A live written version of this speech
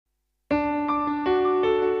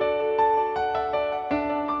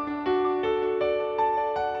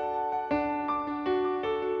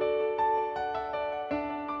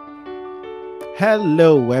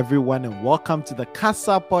Hello, everyone, and welcome to the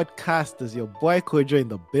Casa Podcast. There's your boy Kojo in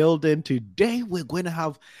the building. Today, we're going to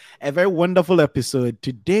have a very wonderful episode.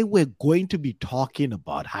 Today, we're going to be talking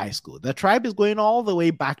about high school. The tribe is going all the way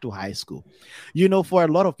back to high school. You know, for a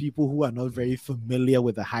lot of people who are not very familiar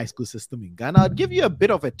with the high school system in Ghana, I'll give you a bit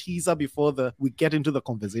of a teaser before we get into the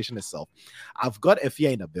conversation itself. I've got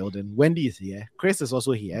Efia in the building. Wendy is here. Chris is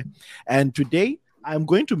also here. And today, I'm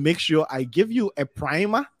going to make sure I give you a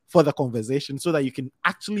primer for the conversation so that you can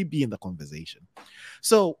actually be in the conversation.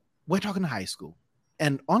 So we're talking high school.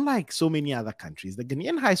 And unlike so many other countries, the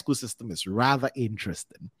Ghanaian high school system is rather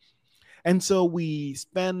interesting. And so we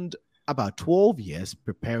spend about 12 years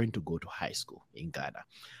preparing to go to high school in Ghana.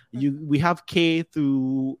 We have K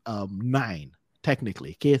through 9,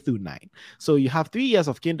 technically, K through 9. So you have 3 years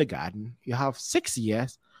of kindergarten, you have 6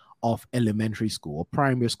 years of elementary school or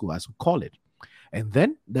primary school, as we call it. And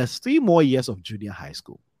then there's 3 more years of junior high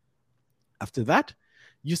school. After that,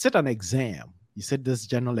 you set an exam. You set this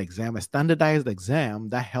general exam, a standardized exam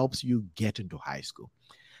that helps you get into high school.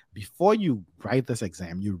 Before you write this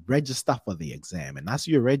exam, you register for the exam. And as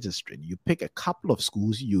you're registering, you pick a couple of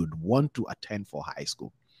schools you'd want to attend for high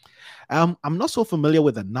school. I'm not so familiar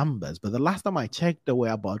with the numbers, but the last time I checked, there were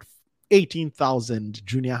about 18,000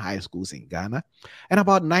 junior high schools in Ghana and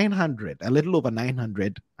about 900, a little over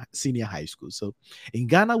 900 senior high schools. So in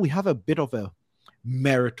Ghana, we have a bit of a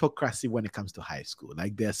meritocracy when it comes to high school.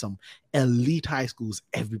 Like there's some elite high schools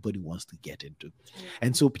everybody wants to get into.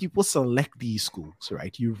 And so people select these schools,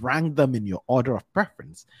 right? You rank them in your order of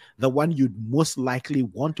preference, the one you'd most likely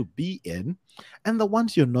want to be in, and the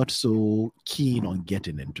ones you're not so keen on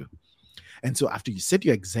getting into. And so after you sit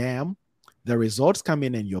your exam, the results come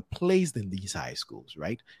in and you're placed in these high schools,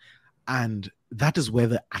 right? And that is where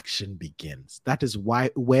the action begins. That is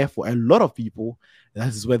where for a lot of people, that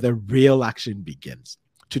is where the real action begins.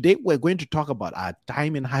 Today, we're going to talk about our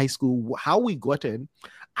time in high school, how we got in,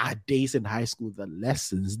 our days in high school, the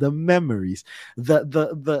lessons, the memories,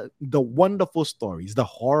 the wonderful stories, the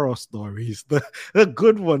horror stories, the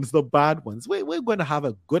good ones, the bad ones. We're going to have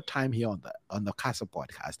a good time here on the Casa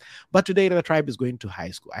Podcast. But today, the tribe is going to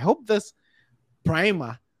high school. I hope this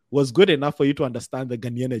primer was good enough for you to understand the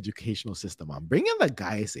Ghanaian educational system. I'm bringing the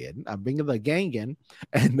guys in, I'm bringing the gang in,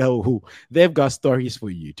 and they've got stories for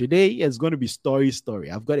you. Today is going to be story.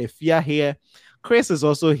 I've got Efia here. Chris is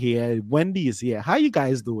also here. Wendy is here. How you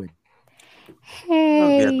guys doing?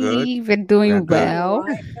 Hey, we're doing well.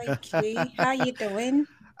 Right, thank you. How you doing?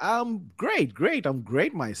 I'm great. I'm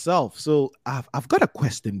great myself. So I've got a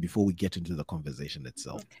question before we get into the conversation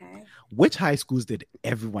itself. Okay. Which high schools did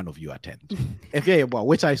every one of you attend?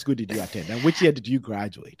 Which high school did you attend? And which year did you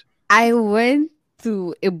graduate? I went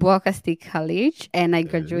to Ibuaka State College and I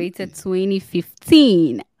graduated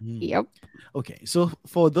 2015. Yep. Okay, so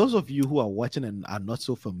for those of you who are watching and are not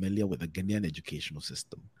so familiar with the Ghanaian educational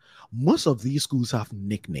system, most of these schools have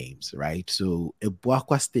nicknames, right? So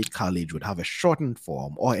Ibuaka State College would have a shortened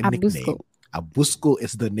form or a nickname. Abusco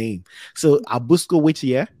is the name. So Abusco, which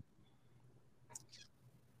year?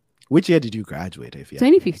 Which year did you graduate?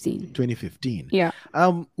 2015. 2015. Yeah.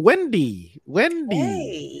 Wendy,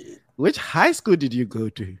 Hey. which high school did you go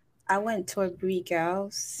to? I went to Agri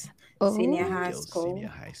Girls Senior High School.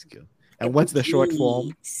 And what's the short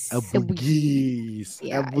form? Abugis.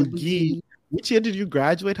 Abugis. Which year did you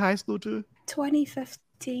graduate high school to?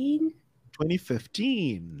 2015.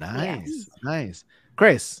 2015. Nice. Yes. Nice.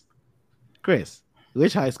 Chris,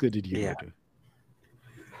 which high school did you go to?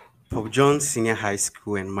 Pope John Senior High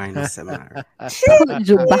School and Minor Seminary. I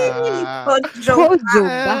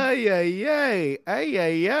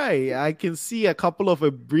can see a couple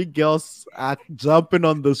of Brig girls jumping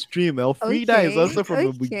on the stream. Elfrida is also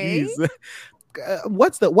from Abugis.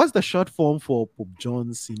 What's the short form for Pope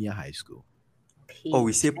John Senior High School? Oh,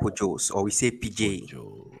 we say Pojos or we say PJ.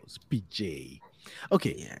 PJ.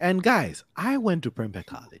 Okay, yeah. And guys, I went to Prempeh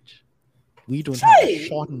College. We don't have a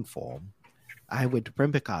shortened form. I went to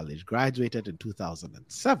Prempeh College, graduated in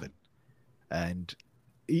 2007. And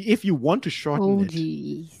if you want to shorten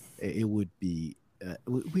it would be,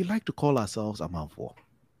 we like to call ourselves Amanfo.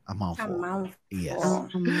 Yes.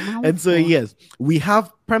 And so, yes, we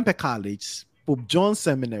have Prempeh College, Pope John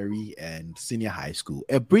Seminary and Senior High School,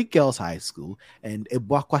 a Brick Girls High School, and a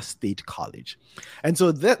Ibuaka State College. And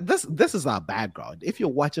so this is our background. If you're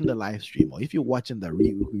watching the live stream or if you're watching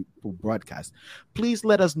the broadcast, please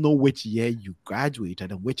let us know which year you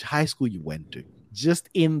graduated and which high school you went to. Just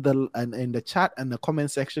in the chat and the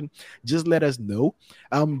comment section, just let us know.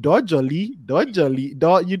 Dodjolly,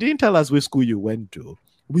 you didn't tell us which school you went to.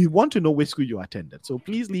 We want to know which school you attended. So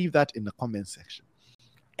please leave that in the comment section.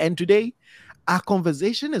 And today, our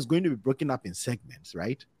conversation is going to be broken up in segments,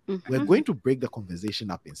 right? We're going to break the conversation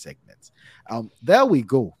up in segments. There we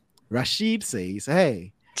go. Rashid says,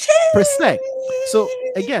 hey, Presec. So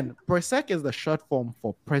again, Presec is the short form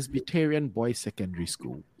for Presbyterian Boys Secondary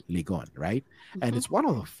School, Legon, right? And it's one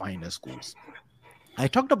of the finest schools. I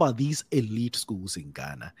talked about these elite schools in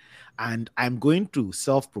Ghana, and I'm going to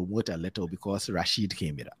self-promote a little because Rashid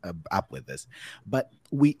came up with this. But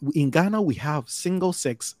we in Ghana, we have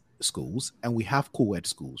single-sex schools and we have co-ed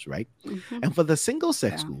schools, right? And for the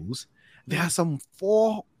single-sex schools, there are some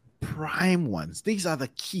 4 prime ones. These are the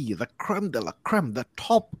key, the creme de la creme, the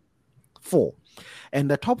top 4.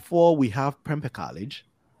 And the top 4, we have Prempeh College,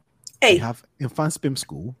 we have Infant Spim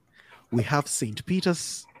School, we have St.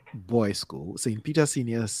 Peter's Boys School, St. Peter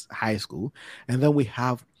Seniors High School, and then we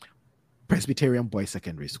have Presbyterian Boys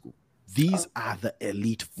Secondary School. These are the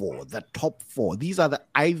elite 4, the top 4. These are the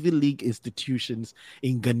Ivy League institutions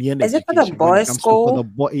in Ghanaian education. Is it for the boys' school?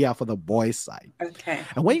 For the boys' side. Okay.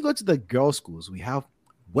 And when you go to the girls' schools, we have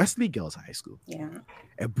Wesley Girls High School,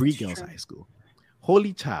 Ebri Girls High School,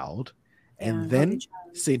 Holy Child, and then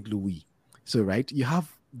St. Louis. So, right, you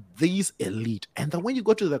have these elite. And then when you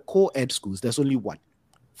go to the co-ed schools, there's only one.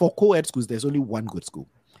 For co-ed schools, there's only one good school.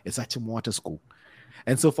 It's Achimota School.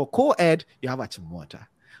 And so for co-ed, you have Achimota.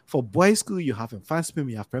 For boys' school, you have Infant Spim,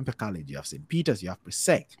 you have Prempeh College, you have St. Peter's, you have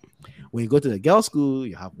Presec. When you go to the girls' school,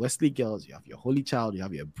 you have Wesley Girls, you have your Holy Child, you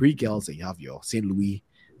have your Brie Girls, and you have your St. Louis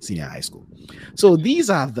Senior High School. So these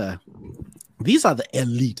are the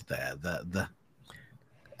elite there, the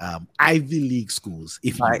Ivy League schools,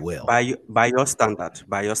 if you will. By your standard.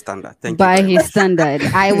 Thank you. By his standard.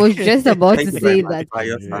 I was just about to say that.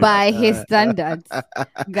 By his standards.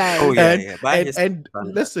 Guys. Oh, yeah. And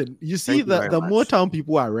listen, you see the Motown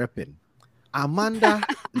people are repping. Amanda,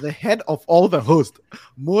 the head of all the hosts,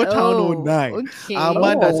 Motown 09. Okay.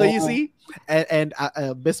 Amanda, so you see, and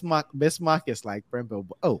Bismarck is like Prempeh.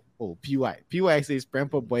 PY says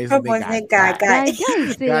Prempeh boys. Guy.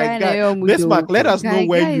 Bismarck, let us know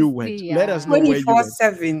where you went. Let us know where you went.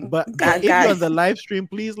 24/7. But if you're on the live stream,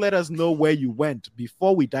 please let us know where you went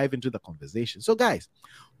before we dive into the conversation. So, guys,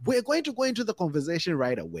 we're going to go into the conversation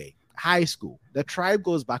right away. High school. The tribe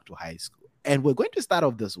goes back to high school, and we're going to start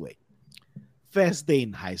off this way. First day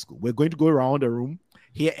in high school. We're going to go around the room,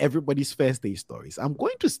 hear everybody's first day stories. I'm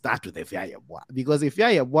going to start with Ifya Yeboah because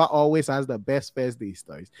Ifya Yeboah always has the best first day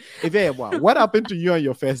stories. Ifya Yeboah, what happened to you on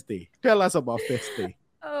your first day? Tell us about first day.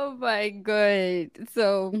 Oh my God.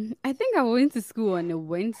 So I think I went to school on a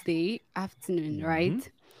Wednesday afternoon, right?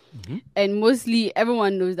 And mostly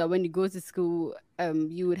everyone knows that when you go to school,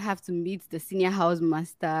 you would have to meet the senior house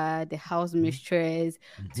master, the house mistress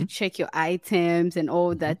to check your items and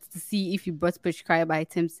all that to see if you brought prescribed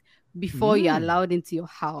items before you're allowed into your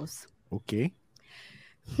house. Okay.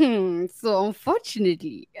 So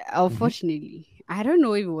unfortunately, I don't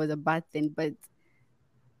know if it was a bad thing, but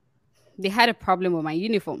they had a problem with my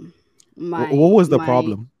uniform. What was the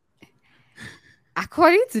problem?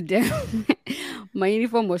 According to them, my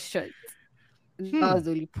uniform was short. That was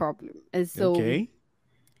the only problem. And so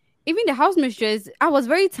even the house mistress, I was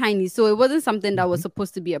very tiny, so it wasn't something that was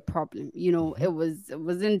supposed to be a problem. You know, it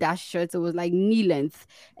wasn't that short. It was like knee length,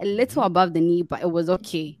 a little above the knee, but it was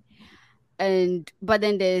okay. But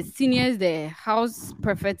then the seniors, the house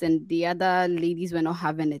prefect, and the other ladies were not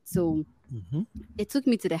having it. So it took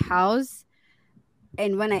me to the house.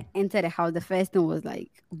 And when I entered the house, the first thing was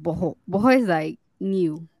like, Boho. Boho is like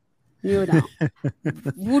new now.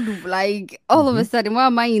 Would like all of a sudden, why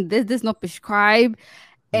am I in this? This not prescribed.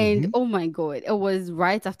 And oh my God, it was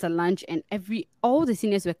right after lunch, and all the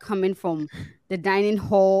seniors were coming from the dining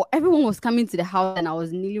hall. Everyone was coming to the house, and I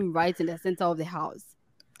was kneeling right in the center of the house.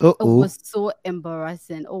 It was so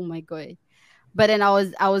embarrassing. Oh my God. But then I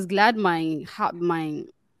was glad my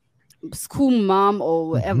school mom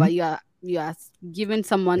or whatever you are given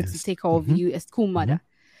someone to take care of you, a school mother.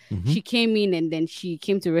 She came in and then she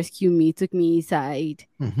came to rescue me, took me inside.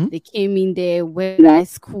 They came in there, where did I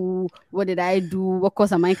school? What did I do? What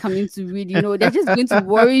course am I coming to read? You know, they're just going to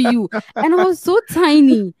worry you. And I was so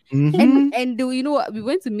tiny. And you know, we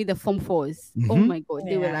went to meet the Form 4s. Oh my God,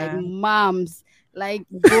 they were like moms, like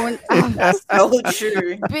grown up. That's so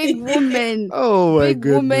true. Big women. Oh my big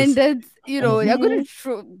goodness. women that, you know, they're going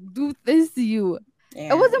to do things to you.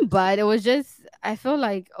 It wasn't bad. It was just, I felt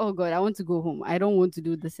like, oh God, I want to go home. I don't want to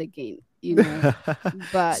do this again, you know.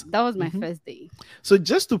 But that was my first day. So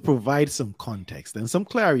just to provide some context and some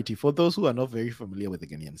clarity for those who are not very familiar with the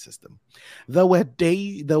Ghanaian system, there were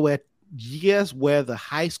years where the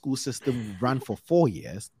high school system ran for 4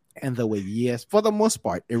 years, And there were years, for the most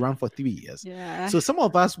part, it ran for 3 years. Yeah. So some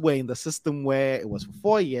of us were in the system where it was for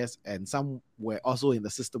 4 years, and some were also in the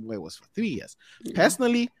system where it was for 3 years.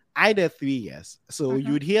 Personally, I did 3 years. So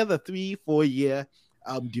you'd hear the 3-4 year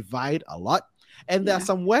divide a lot. And there are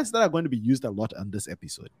some words that are going to be used a lot on this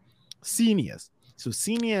episode. Seniors. So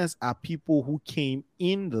seniors are people who came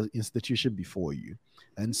in the institution before you.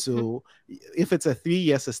 And so if it's a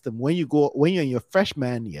 3-year system, when you're in your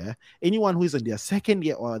freshman year, anyone who is in their second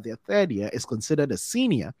year or their third year is considered a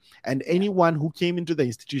senior. And anyone who came into the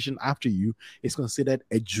institution after you is considered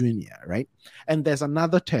a junior, right? And there's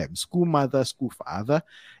another term, school mother, school father.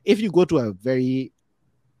 If you go to a very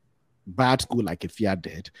bad school like Ifya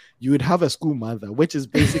did, you would have a school mother, which is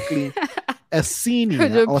basically a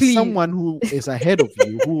senior or someone who is ahead of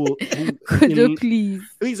you, who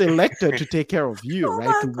is elected to take care of you,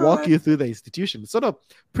 right? To walk you through the institution, sort of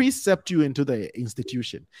precept you into the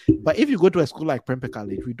institution. But if you go to a school like Prempeh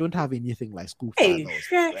College, we don't have anything like school fathers.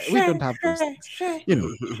 We don't have those things, you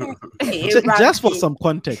know. Just for some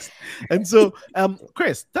context. And so,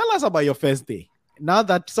 Chris, tell us about your first day. Now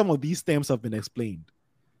that some of these terms have been explained.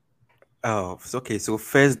 Oh, okay. So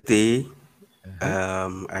first day,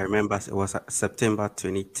 I remember it was September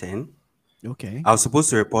 2010. Okay. I was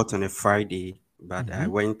supposed to report on a Friday, but I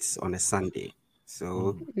went on a Sunday.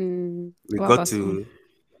 So we got to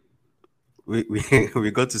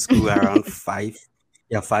we got to school around 5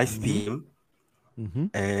 p.m.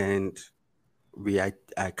 And I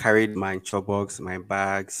carried my chobox, my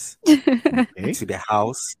bags to the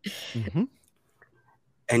house.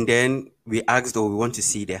 And then we asked, we want to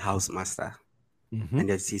see the house master. And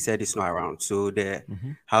then he said it's not around. So the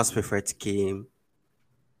house prefect came,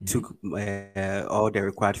 took all the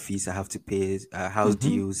required fees I have to pay, house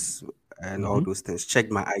dues, and all those things,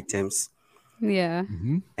 checked my items. Yeah.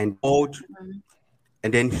 And called,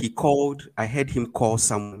 and then he called, I heard him call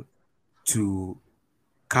someone to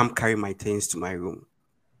come carry my things to my room.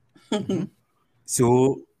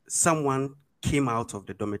 So someone came out of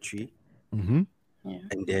the dormitory. And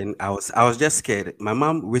then I was just scared. My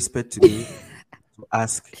mom whispered to me to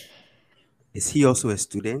ask, is he also a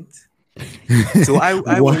student? So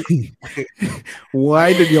I went.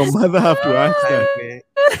 Why did your mother have to ask that?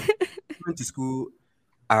 I went to school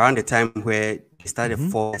around the time where they started a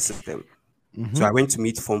 4 system. So I went to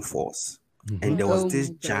meet Form 4s. And there was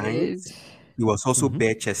this giant. He was also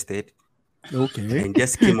bare-chested. Okay. And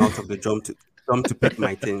just came out of the drum to pick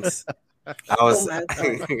my things. I was like,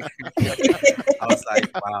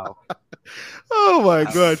 wow. Oh my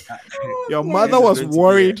God. Your mother was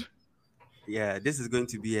worried. This is going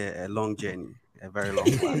to be a long journey, a very long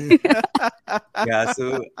one.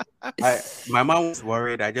 So my mom was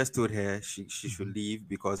worried. I just told her she should leave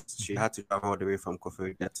because she had to travel all the way from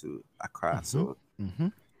Koforidua to Accra. So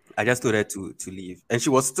I just told her to leave. And she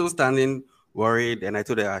was still standing worried. And I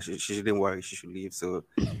told her she shouldn't worry, she should leave. So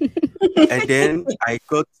and then I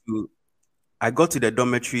got to the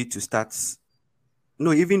dormitory to start.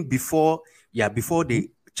 No, even before they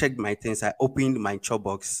checked my things, I opened my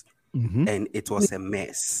chobox and it was a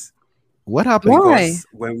mess. What happened? Because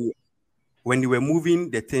when they were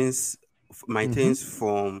moving the things, my things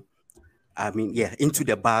from, into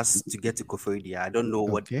the bus to get to Koforidua, I don't know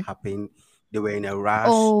what happened. They were in a rush.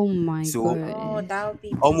 Oh my God. That would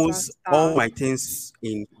be almost all my things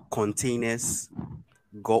in containers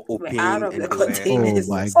got open out of and the containers.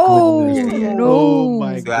 Oh my goodness. No. Oh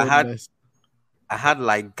my So goodness. I had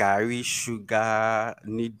like gari, sugar,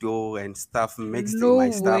 needle, and stuff mixed in my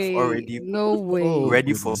stuff already. No way.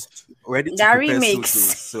 Ready to Gary prepare mix.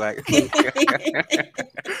 sushi. So I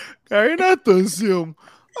Gary not consume.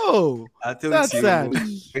 Oh, I told that's you. sad.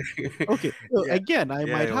 Okay. So again, I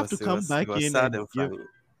might it have to was- it come was- back it was in sad and and give, funny.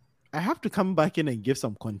 I have to come back in and give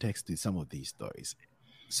some context to some of these stories.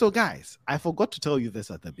 So, guys, I forgot to tell you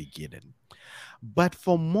this at the beginning, but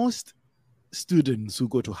for most students who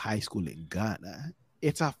go to high school in Ghana,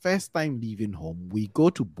 it's our first time leaving home. We go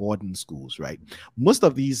to boarding schools, right? Most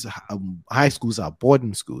of these high schools are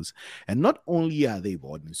boarding schools, and not only are they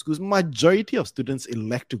boarding schools, majority of students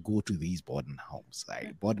elect to go to these boarding homes,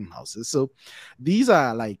 right? Boarding houses. So these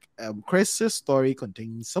are like Chris's story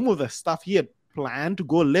contains some of the stuff he had planned to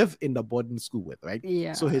go live in the boarding school with, right?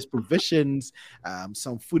 Yeah. So his provisions,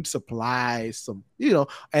 some food supplies, some,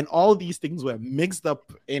 and all these things were mixed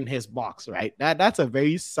up in his box, right? That's a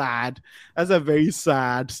very sad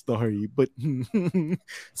story. But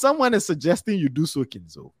someone is suggesting you do so,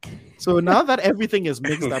 Kinzo. So now that everything is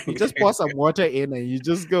mixed up, you just pour some water in and you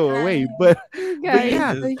just go away. But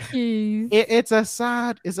yeah, it's a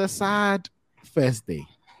sad first day.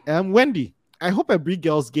 Wendy, I hope Every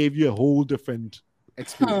Girls gave you a whole different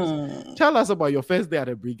experience. Tell us about your first day at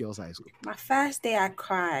a Bree Girls High School. My first day, I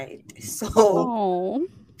cried. So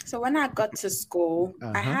when I got to school,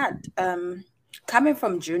 I had coming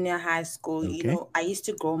from junior high school, you know, I used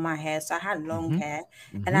to grow my hair, so I had long hair,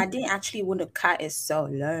 and I didn't actually want to cut it so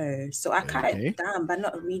low. So I cut it down, but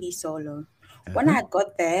not really so low. When I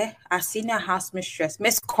got there, our senior house mistress,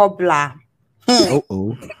 Miss Cobbler.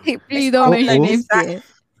 Please don't mention names here.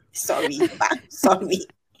 Sorry.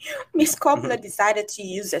 Miss Cobbler decided to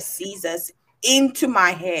use the scissors into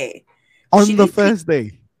my hair. On the first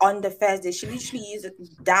day, she literally used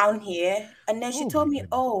it down here. And then she told me,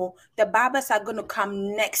 the barbers are going to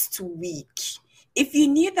come next week. If you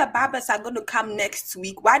knew the barbers are going to come next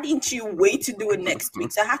week, why didn't you wait to do it next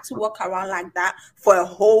week? So I had to walk around like that for a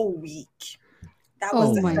whole week. That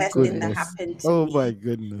was the first thing that happened to me. Oh my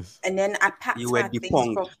goodness. And then I packed my things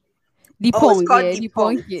from... Depunking.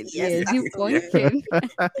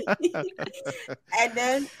 And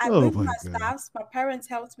then I moved my staffs. My parents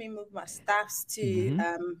helped me move my staffs to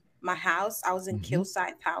my house. I was in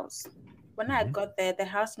Killside House. When I got there, the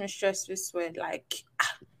house mistresses were like,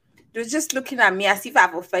 they were just looking at me as if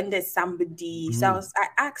I've offended somebody. So I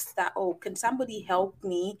asked that, can somebody help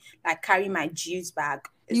me like carry my juice bag?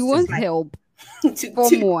 You want help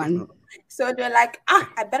from one. So they're like,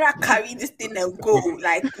 I better carry this thing and go.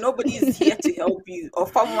 Like, nobody's here to help you. Or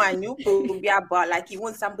Form 1, you could be about, like, you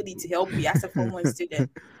want somebody to help you as a Form 1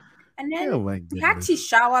 student. And then we had to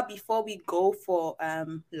shower before we go for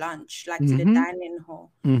lunch, like to the dining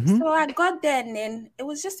hall. So I got there and then it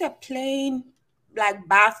was just a plain, like,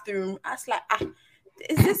 bathroom. I was like,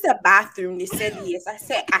 is this a bathroom? They said yes. I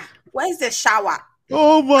said, where's the shower?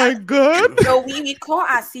 Oh, my God. So we call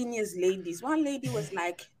our seniors ladies. One lady was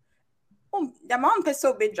like, the mom is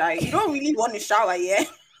so big dry. You don't really want to shower, yeah?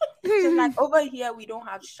 So like over here, we don't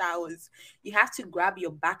have showers. You have to grab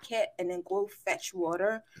your bucket and then go fetch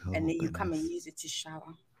water, and then you come and use it to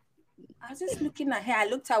shower. I was just looking at her. I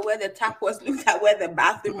looked at where the tap was, looked at where the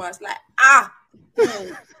bathroom was, like, I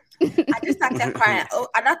just started crying.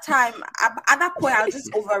 At that time, at that point, I was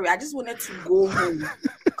just over it. I just wanted to go home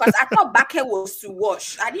because I thought bucket was to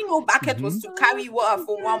wash. I didn't know bucket was to carry water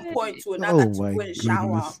from one point to another to go and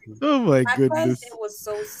shower. Oh my goodness! It was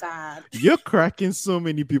so sad. You're cracking so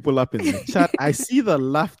many people up in the chat. I see the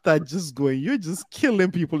laughter just going. You're just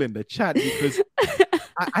killing people in the chat because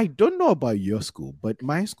I don't know about your school, but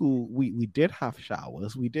my school, we did have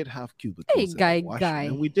showers, we did have cubicles,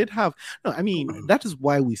 and we did have. No, I mean that is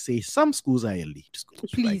why we say some schools are elite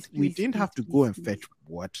schools. Please, we didn't have to go and fetch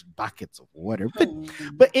buckets of water,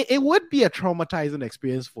 but it would be a traumatizing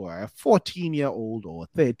experience for a 14-year-old or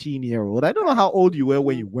 13-year-old. I don't know how old you were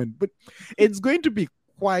when you went, but it's going to be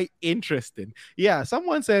quite interesting. Yeah,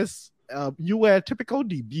 someone says you were a typical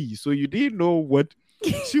DB, so you didn't know what.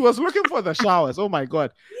 She was looking for the showers. Oh my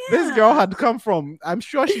God. Yeah. This girl had come from, I'm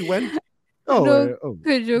sure she went. Could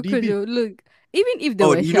you look, even if there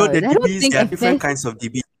were showers, the DBs, there are different kinds of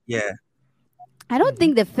DBs. Yeah. I don't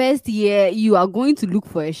think the first year you are going to look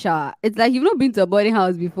for a shower. It's like you've not been to a boarding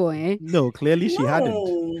house before, eh? No, clearly she hadn't.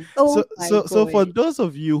 So for those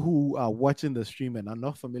of you who are watching the stream and are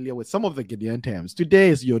not familiar with some of the Gideon terms, today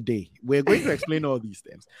is your day. We're going to explain all these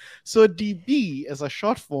terms. So DB is a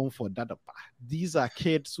short form for Dadapa. These are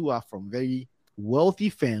kids who are from very wealthy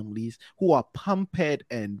families who are pampered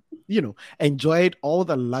and, enjoyed all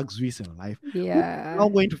the luxuries in life. Yeah. Who are now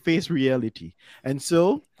going to face reality. And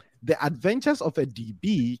so the adventures of a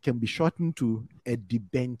DB can be shortened to a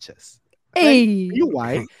debentures. Hey,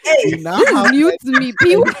 PY. This is new to me.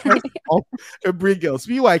 PY. Bring girls.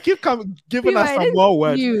 PY, keep giving us some more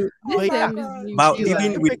words. But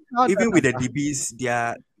even with the DBs, they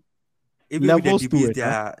are there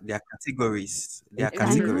are categories. There are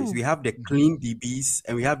categories. We have the clean DBs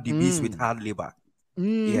and we have DBs with hard labor.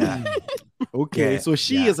 Yeah. Okay, so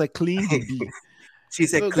she is a clean DB.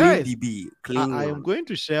 She's a clean DB. I am going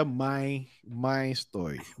to share my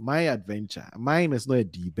story, my adventure. Mine is not a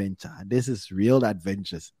debenture. This is real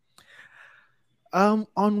adventures. On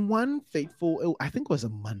one fateful, I think it was a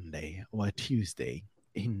Monday or a Tuesday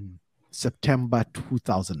in September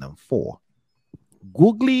 2004,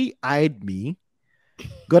 Googly eyed me,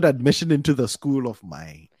 got admission into the school of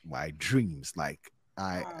my dreams. Like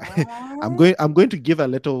I'm going to give a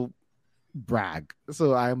little brag.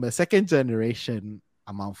 So I'm a second generation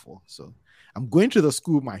Amanfo. So I'm going to the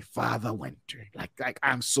school my father went to. Like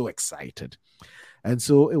I'm so excited. And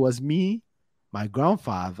so it was me, my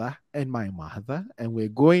grandfather, and my mother, and we're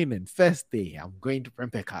going in first day. I'm going to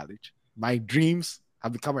Prempeh College. My dreams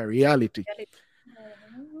have become a reality.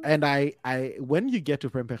 And when you get to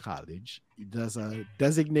Prempeh College, there's a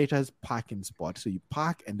designated parking spot. So you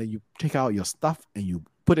park and then you take out your stuff and you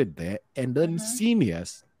put it there. And then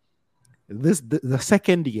seniors, the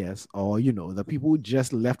second years, or the people who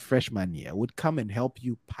just left freshman year would come and help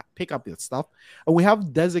you pick up your stuff. And we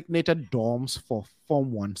have designated dorms for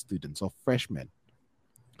Form 1 students or freshmen.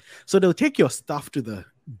 So they'll take your stuff to the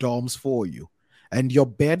dorms for you, and your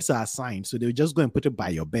beds are assigned. So they'll just go and put it by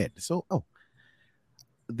your bed. So,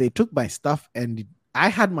 they took my stuff, and I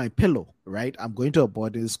had my pillow, right? I'm going to a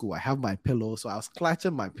boarding school. I have my pillow. So I was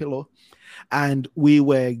clutching my pillow, and we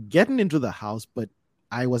were getting into the house, but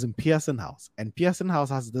I was in Pearson House, and Pearson House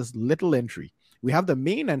has this little entry. We have the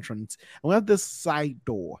main entrance, and we have this side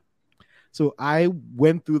door. So I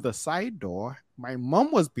went through the side door. My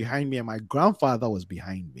mom was behind me, and my grandfather was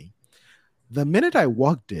behind me. The minute I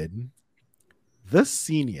walked in, this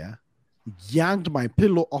senior yanked my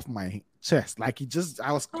pillow off my chest. Like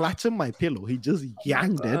I was clutching my pillow. He just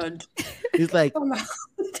yanked it. He's like,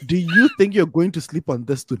 do you think you're going to sleep on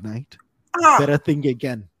this tonight? Better think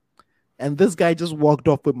again. And this guy just walked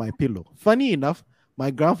off with my pillow. Funny enough,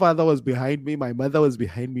 my grandfather was behind me. My mother was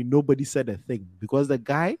behind me. Nobody said a thing because the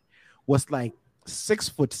guy was like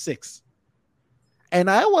 6'6". And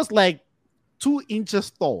I was like 2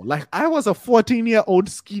 inches tall. Like I was a 14-year-old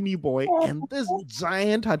skinny boy, and this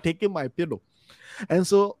giant had taken my pillow. And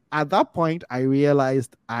so at that point, I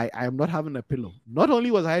realized I am not having a pillow. Not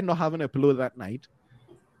only was I not having a pillow that night,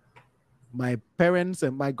 my parents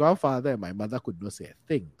and my grandfather and my mother could not say a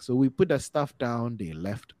thing. So we put the stuff down, they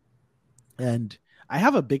left. And I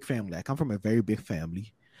have a big family. I come from a very big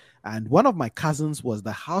family. And one of my cousins was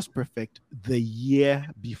the house prefect the year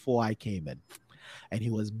before I came in. And he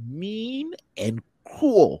was mean and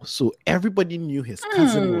cruel. So everybody knew his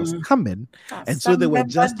cousin was coming. And so they were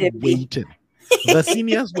just waiting. The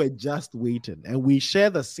seniors were just waiting. And we share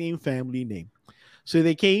the same family name. So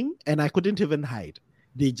they came and I couldn't even hide.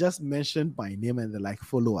 They just mentioned my name and they're like,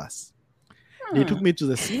 follow us. They took me to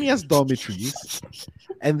the seniors' dormitories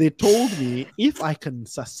and they told me if I can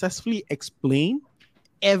successfully explain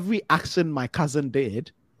every action my cousin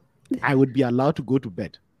did, I would be allowed to go to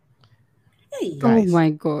bed. Hey, guys, oh my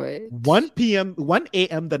God. 1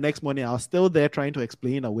 a.m. the next morning, I was still there trying to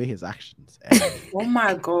explain away his actions. Oh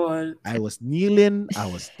my God. I was kneeling, I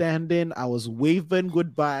was standing, I was waving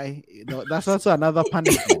goodbye. That's also another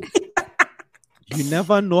punishment. You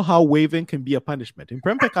never know how waving can be a punishment. In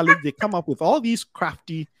Prempeh College, they come up with all these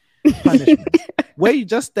crafty punishments where you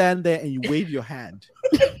just stand there and you wave your hand.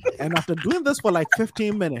 And after doing this for like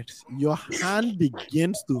 15 minutes, your hand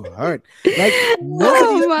begins to hurt. Like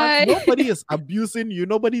nobody is abusing you.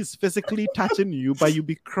 Nobody is physically touching you, but you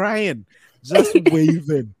be crying, just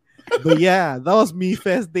waving. But yeah, that was me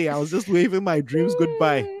first day. I was just waving my dreams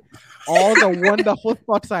goodbye. All the wonderful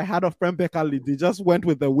thoughts I had of Prempeh College, they just went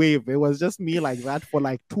with the wave. It was just me like that for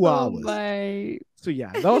like 2 hours. My. So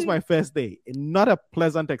yeah, that was my first day. Not a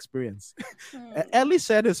pleasant experience. Ellie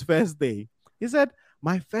said his first day. He said,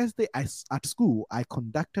 my first day at school, I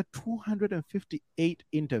conducted 258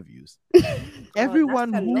 interviews.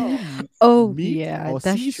 Everyone who meets or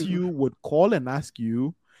sees true. you would call and ask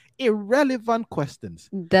you irrelevant questions.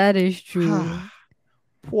 That is true.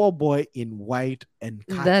 Poor boy in white and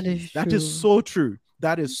khaki. That is true. That is so true.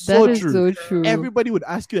 That is so true. So true. Everybody would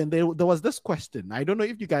ask you, and there was this question. I don't know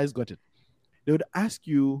if you guys got it. They would ask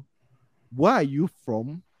you, where are you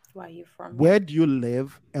from? Where are you from? Where do you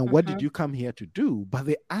live? And what did you come here to do? But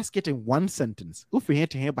they ask it in one sentence.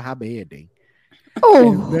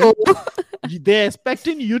 Oh. They're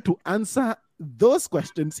expecting you to answer those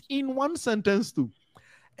questions in one sentence too.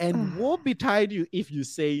 And woe betide you if you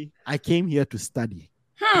say, I came here to study.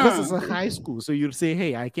 Because it's a high school. So you'll say,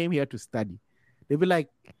 hey, I came here to study. They'll be like,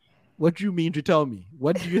 what do you mean to tell me?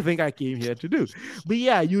 What do you think I came here to do? But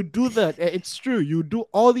yeah, you do that. It's true. You do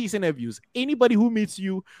all these interviews. Anybody who meets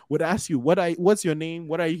you would ask you, what's your name?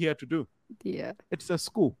 What are you here to do? Yeah. It's a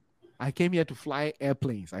school. I came here to fly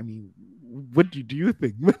airplanes. I mean, what do you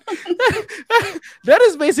think? That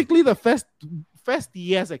is basically the first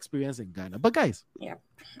year's experience in Ghana. But guys,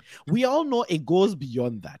 we all know it goes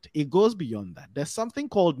beyond that. It goes beyond that. There's something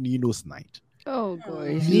called Nino's Night. Oh,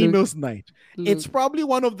 gosh. Nino's Night. It's probably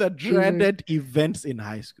one of the dreaded events in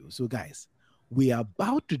high school. So guys, we are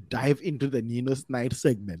about to dive into the Nino's Night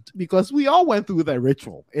segment because we all went through the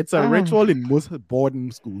ritual. It's a ritual in most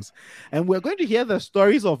boarding schools. And we're going to hear the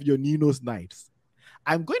stories of your Nino's Nights.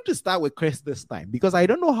 I'm going to start with Chris this time because I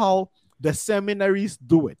don't know how the seminaries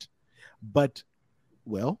do it. But,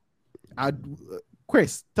 well,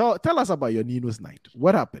 Chris, tell us about your Nino's Night.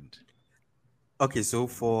 What happened? Okay, so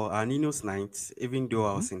for our Nino's Night, even though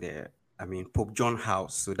I was in the Pope John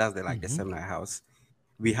House. So that's the seminar house.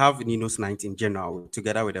 We have Nino's night in general,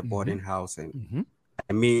 together with a boarding house and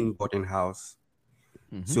a main boarding house.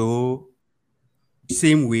 So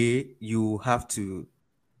same way, you have to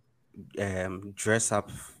dress up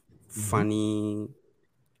funny,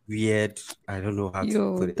 weird. I don't know how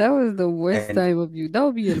to put it. That was the worst time of you. That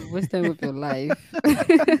would be the worst time of your life.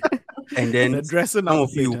 And then The dressing some up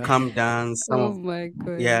of you bit, huh? come dance. My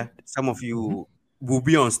God. Some of you will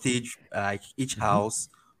be on stage, like each house,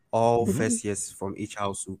 all first years from each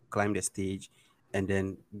house will climb the stage and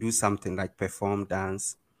then do something like perform,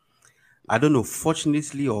 dance. I don't know,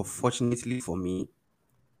 fortunately or fortunately for me,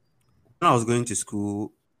 when I was going to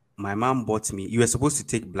school, my mom bought me, you were supposed to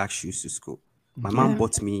take black shoes to school. My mom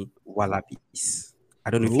bought me wallabies. I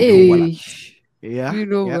don't know if you know wallabies. Yeah. You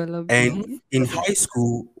know Yeah. wallabies. And in high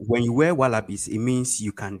school, when you wear wallabies, it means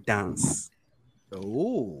you can dance.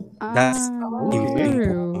 Oh. That's Okay.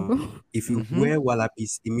 important. If you wear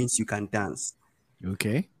wallabies, it means you can dance.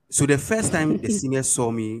 Okay. So the first time the seniors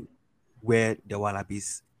saw me wear the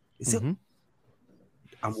wallabies, they said,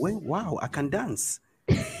 I'm wearing, wow, I can dance.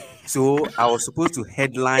 So I was supposed to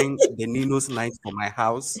headline the Nino's night for my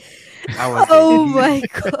house. I was the My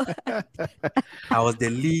God. I was the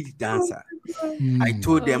lead dancer. I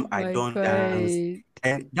told them I my don't God. dance.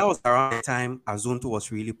 And that was around the time Azonto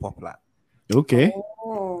was really popular. Okay.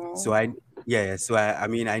 So I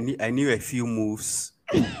knew a few moves,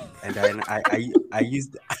 and then I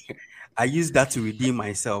used I used that to redeem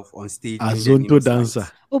myself on stage in the Azonto Nino's dancer.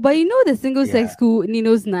 night. Oh, but you know the single Yeah. sex school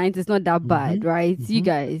Nino's night is not that bad, right? You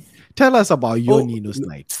guys. Tell us about your Nino's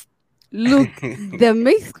night. Look, the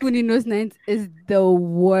mixed school Nino's night is the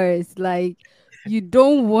worst. Like you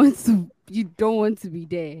don't want to be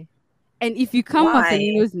there. And if you come after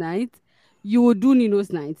Nino's night, you will do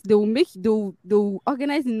Nino's night. They'll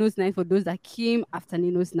organize Nino's night for those that came after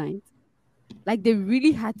Nino's night. Like they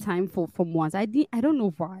really had time for once. I don't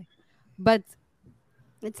know why. But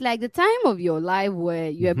it's like the time of your life where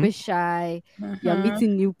you're a bit shy, you're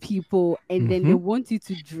meeting new people, and then they want you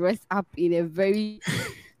to dress up in a very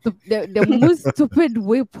the most stupid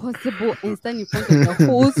way possible and stand in front of the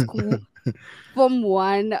whole school from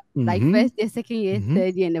one, like first year, second year,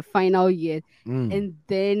 third year, and the final year. And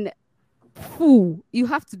then you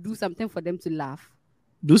have to do something for them to laugh.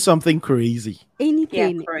 Do something crazy.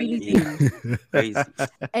 Anything. Crazy.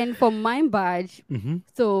 And for my badge,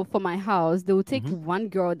 so for my house, they will take one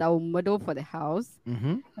girl that will model for the house.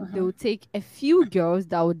 They will take a few girls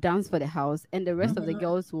that will dance for the house, and the rest of the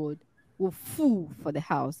girls will fool for the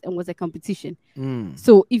house, and was a competition.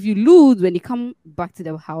 So if you lose when you come back to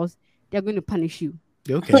the house, they're going to punish you.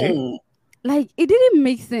 Okay. Like it didn't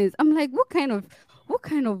make sense. I'm like, what kind of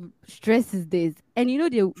stress is this? And you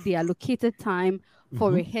know they allocated time for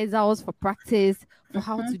rehearsals, for practice, for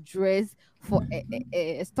how to dress, for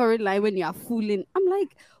a storyline when you are fooling. I'm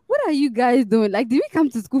like, what are you guys doing? Like, did we come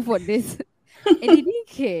to school for this? And they didn't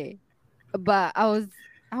care. But I want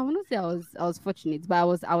to say I was fortunate, but I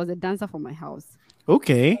was a dancer for my house.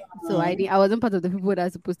 Okay. So I wasn't part of the people that are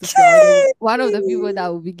supposed to fly. One of the people that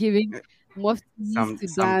will be giving most Some to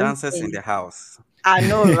dance. dancers in the house. I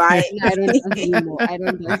know, right? No, I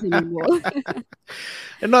don't dance anymore.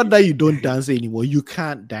 And not that you don't dance anymore. You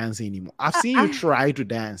can't dance anymore. I've seen you try to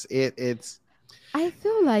dance. I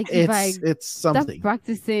feel like it's something. Stop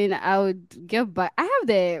practicing, I would get back. I have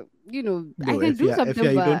the I can do something.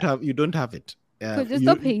 If you don't have it. Just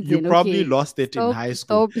stop hating. You probably lost it in high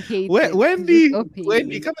school. Stop hating. Wendy,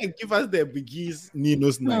 come and give us the Bugis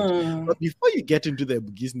Nino's night. But before you get into the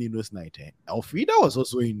Bugis Nino's night, Elfrida was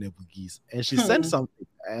also in the Bugis, and she sent something.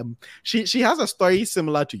 She has a story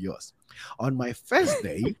similar to yours. On my first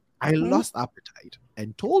day, I lost appetite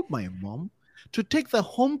and told my mom to take the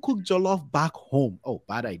home cooked jollof back home. Oh,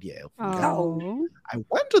 bad idea, Elfrida. Oh. I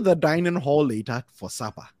went to the dining hall later for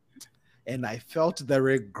supper, and I felt the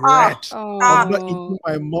regret of not eating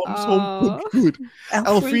my mom's home cooked food.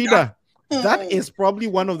 Elfrida, that is probably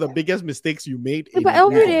one of the biggest mistakes you made. But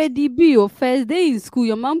Elfrida, DB, your first day in school,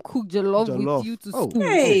 your mom cooked jollof with you to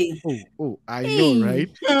school. I know, right?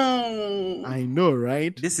 I know,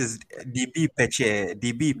 right? This is DB Peche.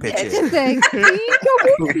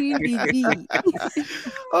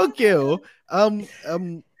 Okay.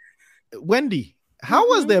 Wendy, how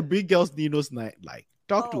was the Big Girls Nino's night like?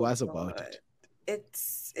 Talk to us about it.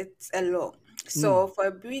 It's a lot. So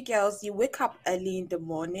for Brie girls, you wake up early in the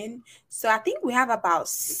morning. So I think we have about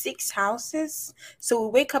 6 houses. So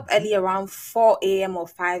we wake up early around 4 a.m. or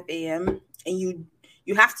 5 a.m. and you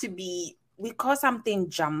have to be we call something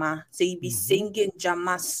jama. So you be singing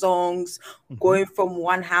jama songs, Mm-hmm. going from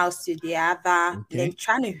one house to the other, and then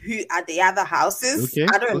trying to hoot at the other houses.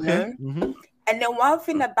 I don't know. Mm-hmm. And then one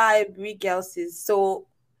thing about Ibri girls is, so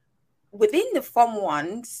within the form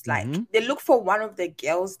ones, like they look for one of the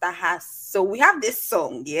girls that has. So we have this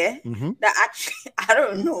song, that actually I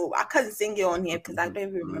don't know. I can't sing it on here because I don't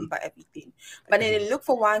even remember everything. But then they look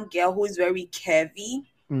for one girl who is very curvy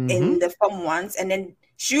in the form ones, and then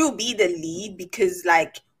she'll be the lead because,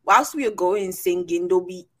 like, whilst we are going singing,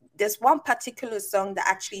 there's one particular song that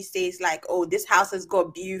actually says like, oh, this house has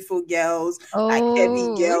got beautiful girls, like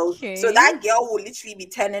heavy girls. Okay. So that girl will literally be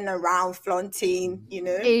turning around, flaunting,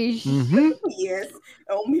 Yes. And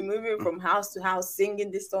we'll be moving from house to house,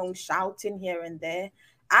 singing this song, shouting here and there.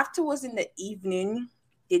 Afterwards in the evening,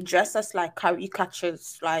 they dress us like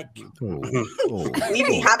caricatures, like we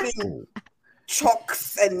be having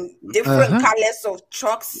chalks and different colors of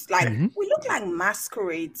chalks, like we look like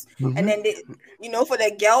masquerades. And then they, for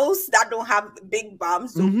the girls that don't have big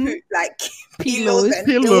bums, they'll put like pillows and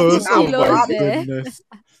pillows. Oh my goodness.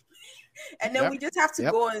 And then we just have to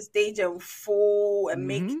go on stage and fall and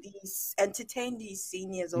entertain these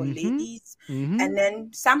seniors or ladies. And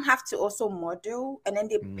then some have to also model, and then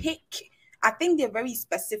they pick. I think they're very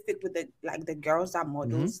specific with the girls are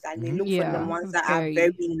models, and they look for the ones that are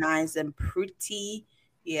very nice and pretty.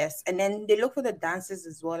 Yes, and then they look for the dancers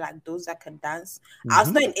as well, like those that can dance. I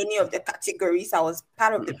was not in any of the categories. I was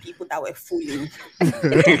part of the people that were fooling.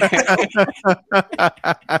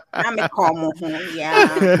 I'm a common, yeah.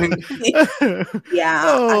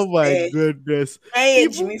 Oh my goodness!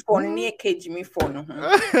 That's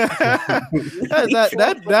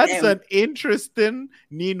an interesting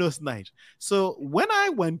Nino's night. So when I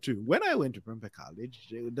went to Prempeh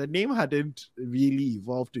College, the name hadn't really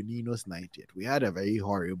evolved to Nino's night yet. We had a very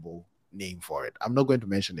horrible name for it. I'm not going to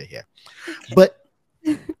mention it here, but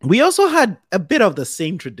we also had a bit of the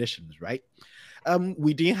same traditions, right?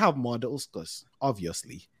 We didn't have models because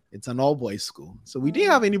obviously it's an all-boys school, so we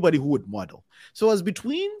didn't have anybody who would model. So it was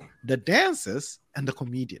between the dancers and the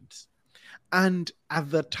comedians. And at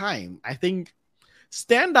the time, I think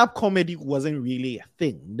stand-up comedy wasn't really a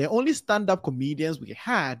thing. The only stand-up comedians we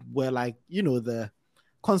had were like, the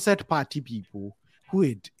concert party people who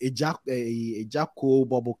had a Jacko,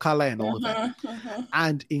 Bobo Kala, and all that.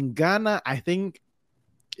 And in Ghana, I think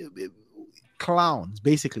clowns,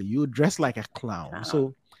 basically, you dress like a clown.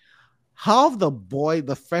 So half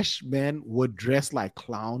the freshmen would dress like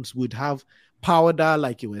clowns, would have powder,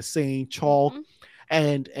 like you were saying, chalk.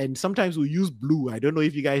 And sometimes we use blue. I don't know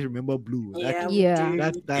if you guys remember blue. Blue.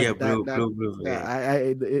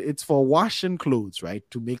 It's for washing clothes, right?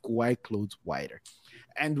 To make white clothes whiter.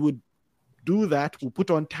 And would do that. We'll put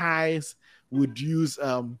on ties. Would use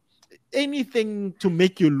anything to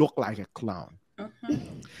make you look like a clown.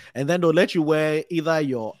 And then they'll let you wear either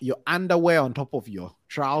your underwear on top of your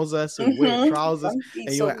trousers. So you wear trousers and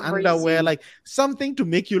you wear underwear, like something to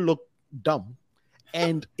make you look dumb.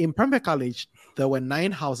 And in Prempeh College, there were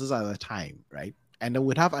 9 houses at the time, right? And then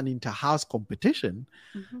we'd have an inter-house competition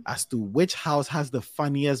as to which house has the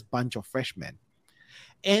funniest bunch of freshmen.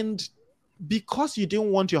 And because you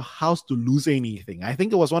didn't want your house to lose anything, I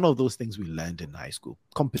think it was one of those things we learned in high school,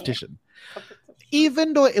 competition.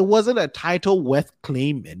 Even though it wasn't a title worth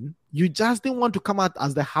claiming, you just didn't want to come out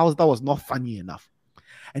as the house that was not funny enough.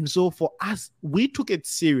 And so for us, we took it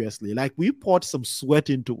seriously. Like, we poured some sweat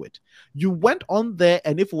into it. You went on there,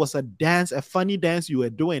 and if it was a dance, a funny dance you were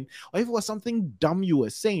doing, or if it was something dumb you were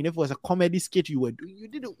saying, if it was a comedy skit you were doing, you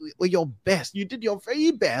did it with your best. You did your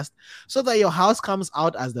very best so that your house comes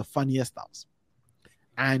out as the funniest house.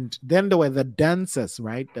 And then there were the dancers,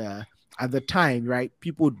 right? At the time, right?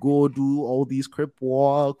 People would go do all these crip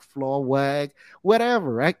walk, floor work,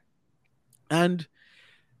 whatever, right? And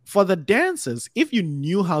for the dancers, if you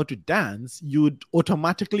knew how to dance, you would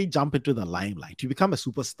automatically jump into the limelight. You become a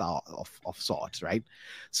superstar of sorts, right?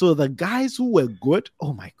 So the guys who were good,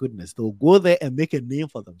 oh my goodness, they'll go there and make a name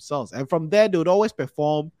for themselves. And from there, they would always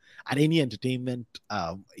perform at any entertainment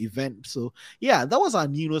event. So yeah, that was our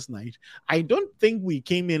Nino's night. I don't think we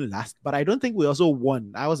came in last, but I don't think we also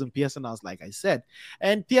won. I was in Pearson House, like I said.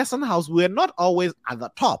 And Pearson House, we're not always at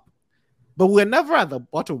the top, but we're never at the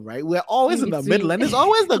bottom, right? We're always in the middle, and it's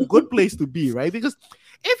always the good place to be, right? Because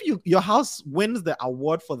if your house wins the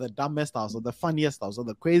award for the dumbest house or the funniest house or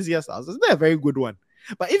the craziest house, it's not a very good one.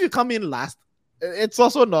 But if you come in last, it's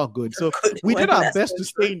also not good. So we did our best to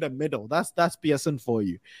stay in the middle. That's Pearson for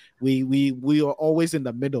you. We were always in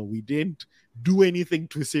the middle. We didn't do anything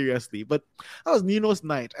too seriously. But that was Nino's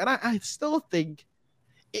night, and I still think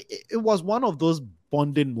it was one of those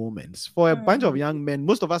bonding moments for a bunch of young men.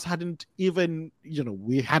 Most of us hadn't even,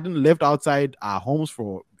 we hadn't lived outside our homes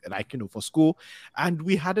for for school, and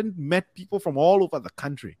we hadn't met people from all over the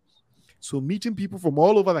country. So meeting people from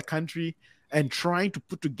all over the country and trying to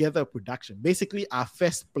put together a production, basically our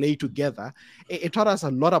first play together, it taught us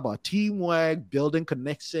a lot about teamwork, building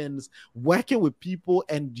connections, working with people,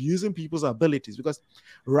 and using people's abilities. Because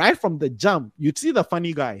right from the jump, you'd see the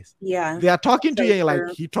funny guys. Yeah. They are talking to you like,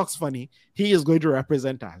 he talks funny, he is going to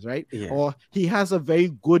represent us, right? Yeah. Or he has a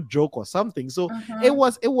very good joke or something. So it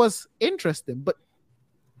was interesting. But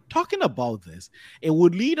talking about this, it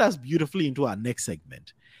would lead us beautifully into our next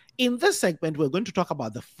segment. In this segment, we're going to talk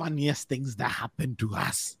about the funniest things that happened to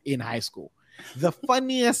us in high school. The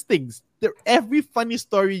funniest things. Every funny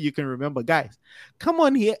story you can remember. Guys, come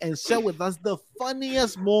on here and share with us the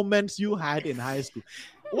funniest moments you had in high school.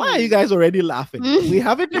 Why are you guys already laughing? We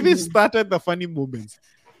haven't even started the funny moments.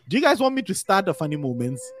 Do you guys want me to start the funny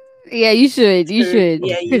moments? Yeah, you should. You should.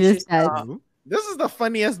 Yeah, you should start. This is the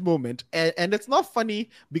funniest moment. And it's not funny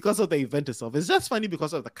because of the event itself. It's just funny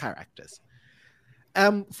because of the characters.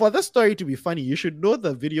 For this story to be funny, you should know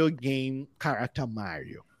the video game character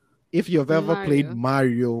Mario. If you've ever played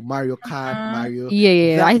Mario Kart, Mario.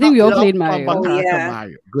 Yeah. I think we all played Mario.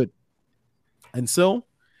 Mario. Good. And so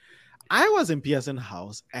I was in Pearson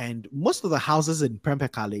House, and most of the houses in Prempeh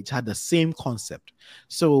College had the same concept.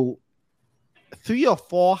 So 3 or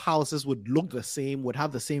 4 houses would look the same, would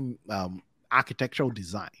have the same architectural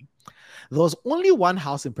design. There was only one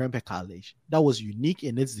house in Prempeh College that was unique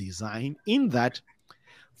in its design, in that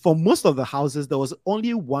for most of the houses, there was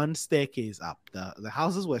only one staircase up. The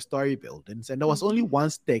houses were story buildings, and there was only one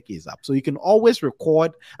staircase up. So you can always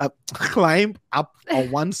climb up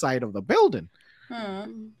on one side of the building.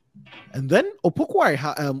 And then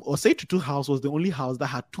Opokwari, or say Tutu house, was the only house that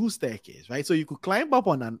had 2 staircases, right? So you could climb up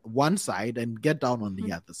on one side and get down on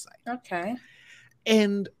the other side. Okay.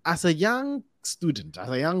 And as a young student, as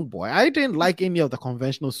a young boy, I didn't like any of the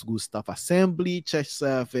conventional school stuff, assembly, church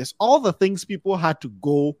service, all the things people had to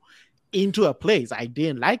go into a place. I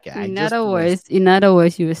didn't like it. In other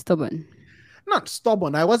words, you were stubborn. Not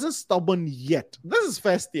stubborn. I wasn't stubborn yet. This is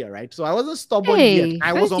first year, right? So I wasn't stubborn yet.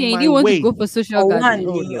 I was on my way. To go for social gathering.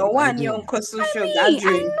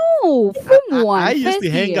 I used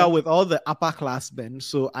to hang out with all the upperclassmen,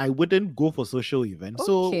 so I wouldn't go for social events.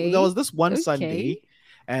 So there was this one Sunday,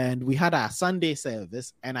 and we had our Sunday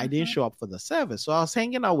service, and I didn't show up for the service. So I was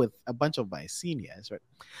hanging out with a bunch of my seniors, right?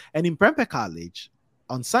 And in Prempeh College,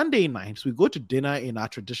 on Sunday nights, we go to dinner in our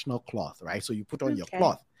traditional cloth, right? So you put on your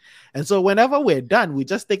cloth. And so whenever we're done, we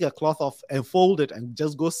just take a cloth off and fold it and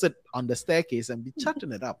just go sit on the staircase and be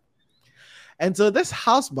chatting it up. And so this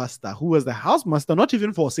housemaster, who was the housemaster, not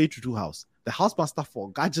even for Say22 house, the housemaster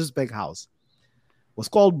for Gajusberg house, was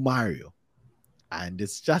called Mario. And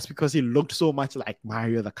it's just because he looked so much like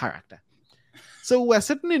Mario, the character. So we're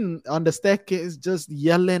sitting on the staircase, just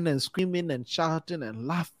yelling and screaming and shouting and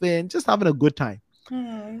laughing, just having a good time.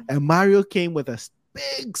 And Mario came with a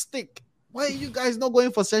big stick. Why are you guys not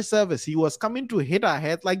going for church service? He was coming to hit our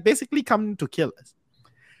head, like basically coming to kill us.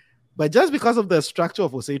 But just because of the structure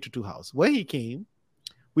of Osei-Tutu house, when he came,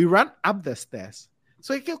 we ran up the stairs.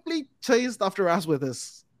 So he quickly chased after us with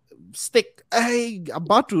his stick,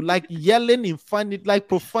 about to like yelling in funny, like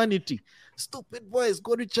profanity. Stupid boys,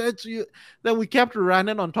 go to church. Then we kept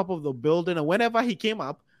running on top of the building, and whenever he came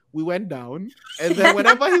up, we went down, and then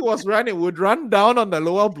whenever he was running, we'd run down on the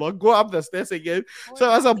lower block, go up the stairs again.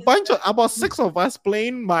 So as a bunch of about 6 of us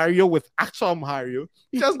playing Mario with actual Mario,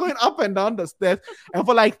 just going up and down the stairs, and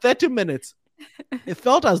for like 30 minutes, it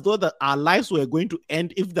felt as though our lives were going to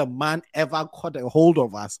end if the man ever caught a hold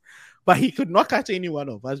of us. But he could not catch any one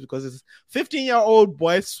of us because it's a 15-year-old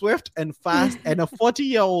boy, swift and fast, and a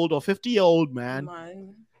 40-year-old or 50-year-old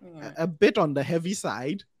man, a bit on the heavy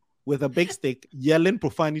side, with a big stick, yelling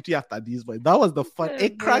profanity after these boys. That was the fun.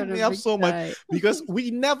 It cracked me up so much because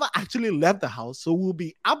we never actually left the house. So we'll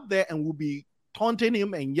be up there and we'll be taunting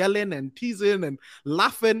him and yelling and teasing and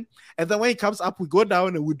laughing. And then when he comes up, we go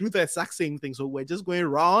down and we do the exact same thing. So we're just going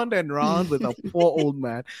round and round with a poor old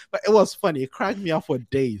man. But it was funny. It cracked me up for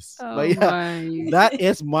days. But yeah, that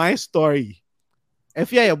is my story.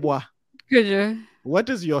 Efia Yabwa, what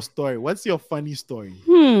is your story? What's your funny story?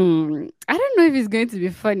 I don't know if it's going to be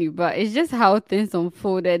funny, but it's just how things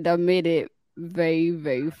unfolded that made it very,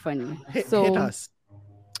 very funny. Hit us.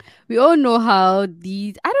 We all know how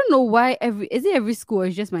these, I don't know why every school or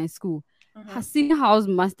it's just my school, has seen house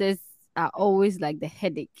masters are always like the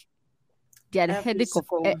headache. They are the headache of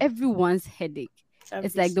everyone's headache.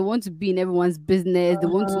 It's like they want to be in everyone's business. They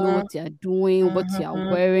want to know what you are doing, what you are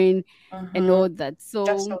wearing, and all that. That's So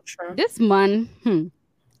so true. this man,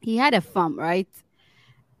 he had a farm, right?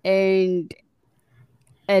 And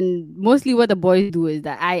mostly what the boys do is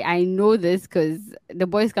that I know this because the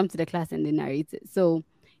boys come to the class and they narrate it. So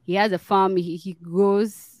he has a farm. He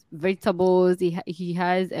grows vegetables. He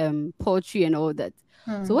has poultry and all that.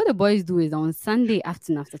 So what the boys do is on Sunday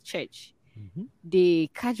afternoon after church, they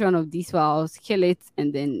catch one of these fowls, kill it,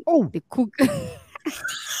 and then they cook.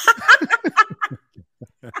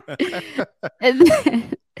 And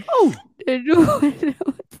then they do.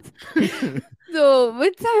 So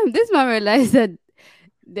with time, this man realized that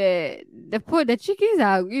the chickens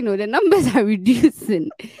are, the numbers are reducing.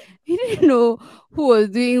 He didn't know who was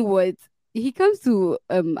doing what. He comes to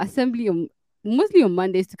assembly mostly on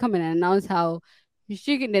Mondays to come and announce how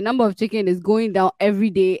the number of chicken is going down every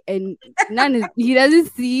day, and he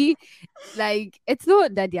doesn't see, like, it's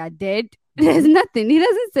not that they are dead. There's nothing. He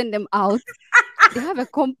doesn't send them out. They have a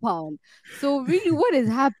compound. So really, what is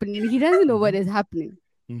happening? He doesn't know what is happening.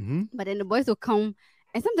 But then the boys will come,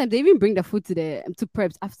 and sometimes they even bring the food to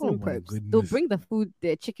preps, afternoon preps. Goodness. They'll bring the food,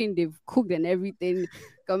 the chicken they've cooked and everything,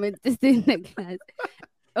 come and test it in the class.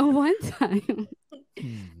 And one time,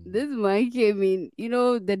 this man came in.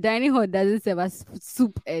 The dining hall doesn't serve us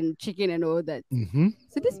soup and chicken and all that.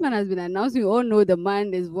 So this man has been announced. We all know the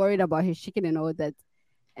man is worried about his chicken and all that.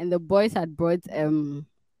 And the boys had brought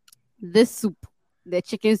this soup, the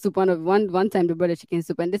chicken soup. One time they brought the chicken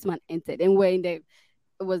soup, and this man entered, and we're in the.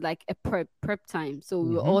 It was like a prep time, so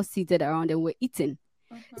we were all seated around and we're eating.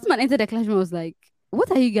 This man entered the classroom and was like,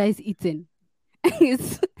 "What are you guys eating?"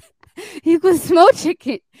 He could smell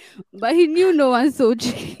chicken, but he knew no one saw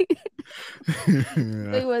chicken.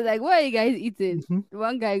 So he was like, "What are you guys eating?"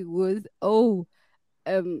 One guy goes, "Oh,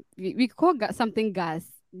 we call something gas.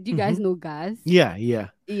 Do you guys know gas?" Yeah.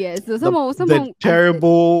 So someone the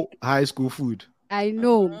terrible high school food. I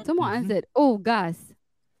know. Someone answered, "Oh, gas."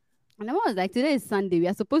 And I was like, "Today is Sunday. We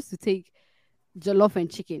are supposed to take jollof and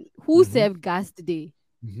chicken. Who served gas today?"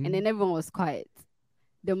 And then everyone was quiet.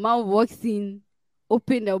 The man walks in,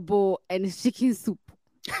 opened the bowl, and it's chicken soup.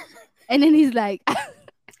 And then he's like,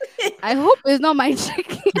 "I hope it's not my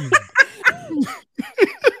chicken."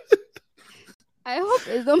 I hope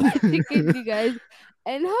it's not my chicken, you guys.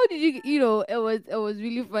 And how did you, it was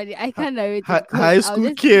really funny. I can't narrate it. High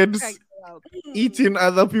school kids eating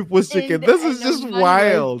other people's chicken. This is just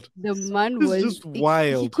wild. The man was just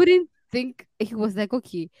wild. He couldn't think. He was like,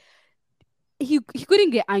 okay. He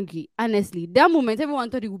couldn't get angry. Honestly, that moment, everyone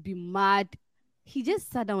thought he would be mad. He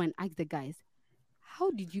just sat down and asked the guys,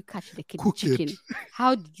 "How did you catch the chicken?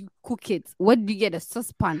 How did you cook it? What did you get a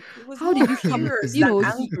saucepan? How did you come?"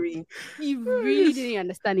 Angry. He really didn't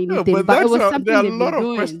understand anything. But it was something there are a lot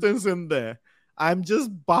of questions in there. I'm just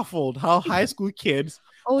baffled how high school kids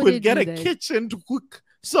could get a kitchen to cook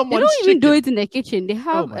someone's chicken. They don't even do it in the kitchen. They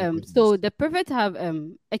have so the prefect have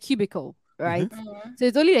a cubicle, right? So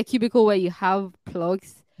it's only a cubicle where you have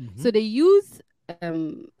plugs. So they use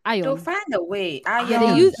iron. They'll find a way.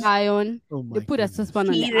 They use iron. They put a saucepan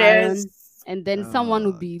on the iron, and then someone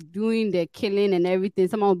will be doing the killing and everything.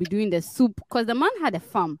 Someone will be doing the soup, because the man had a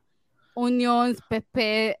farm. Onions,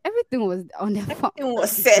 pepper, everything was on the farm. Everything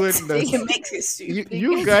was set. They can make his soup.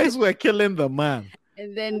 You guys were killing the man.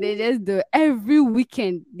 And then they just do every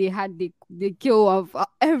weekend. They kill off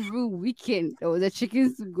every weekend. There was a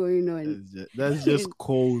chicken soup going on. That's just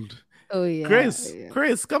cold. Oh yeah,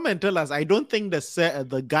 Chris, come and tell us. I don't think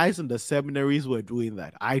the guys in the seminaries were doing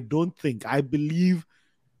that. I believe.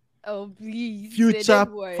 Oh please, future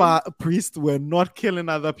priests were not killing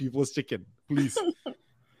other people's chicken. Please.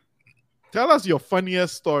 Tell us your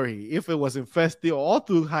funniest story. If it was in first year or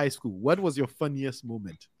through high school, what was your funniest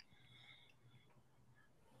moment?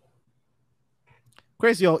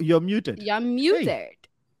 Chris, you're muted. You're muted. Hey.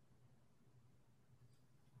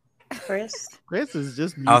 Chris is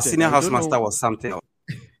just muted. Our senior housemaster was something else.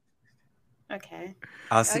 Okay.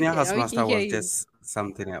 Our senior housemaster was just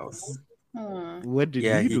something else. What did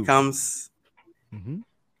he do? He comes.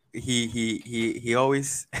 He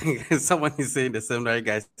always someone is saying the seminary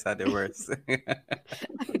guys are the worst.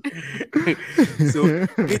 So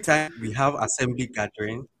every time we have assembly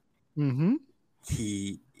gathering,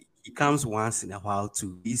 he comes once in a while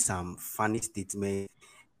to be some funny statement.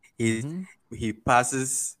 He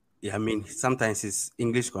passes. I mean, sometimes his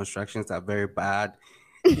English constructions are very bad.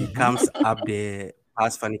 He comes up there,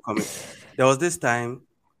 has funny comments. There was this time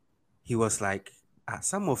he was like,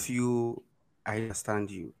 "Some of you, I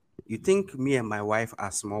understand you. You think me and my wife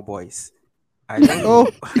are small boys. I don't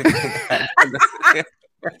know."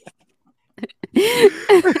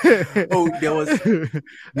 Oh, there was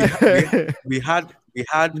we had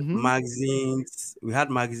magazines,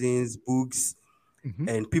 books,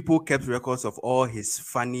 and people kept records of all his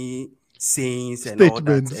funny sayings and all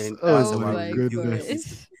that. Statements. And Oh as Oh our my my review goodness.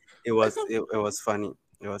 gosh. it was funny.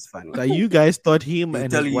 It was funny. That you guys thought him He'll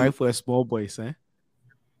and tell his you, wife were small boys, eh?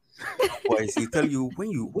 boys. He'll tell you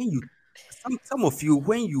when you some of you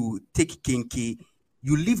when you take kinky,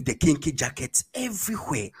 you leave the kinky jackets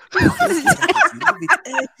everywhere. The kinky jackets, you leave it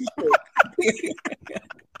everywhere.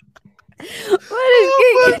 What is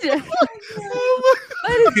Oh kinky jacket? Oh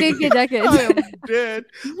What is kinky jacket? I am dead.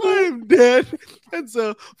 I am dead. And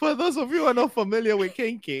so, for those of you who are not familiar with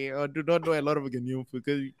kenke or do not know a lot of Ghanaian food,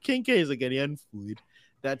 because kenke is a Ghanaian food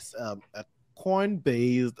that's a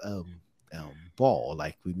corn-based ball.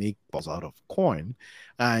 Like we make balls out of corn,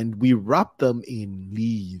 and we wrap them in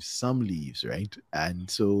leaves, some leaves, right? And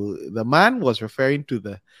so the man was referring to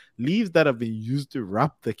the leaves that have been used to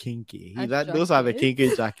wrap the kinky. Those are the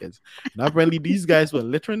kinky jackets. And apparently, these guys were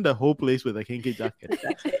littering the whole place with a kinky jacket.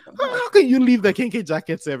 How can you leave the kinky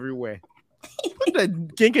jackets everywhere? Put the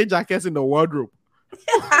kinky jackets in the wardrobe.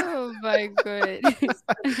 Oh my god.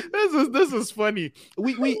 This is funny.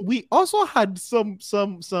 We also had some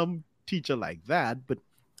teacher like that, but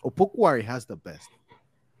Opokwari has the best.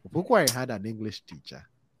 Opokwari had an English teacher.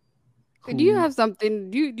 Do you have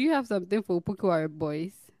something? Do you have something for Pukwara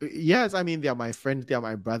boys? Yes, I mean they are my friends, they are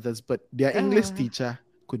my brothers, but their English teacher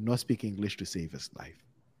could not speak English to save his life.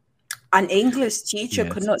 An English teacher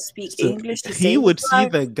Yes. could not speak So English to he save would his see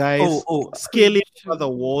life. the guys scaling over the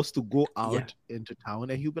walls to go out Yeah. into town,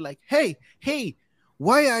 and he'll be like, "Hey,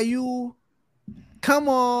 why are you? Come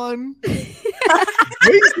on!"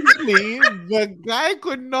 Basically, the guy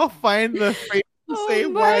could not find the phrase to say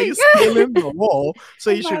why are you scaling the wall,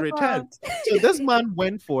 so he should return. So this man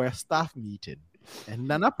went for a staff meeting, and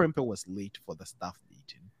Nana Prempe was late for the staff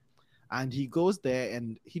meeting. And he goes there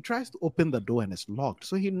and he tries to open the door and it's locked.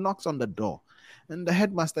 So he knocks on the door. And the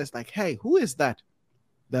headmaster is like, "Hey, who is that?"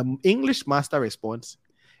 The English master responds,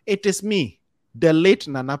 "It is me, the late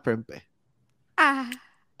Nana Prempe."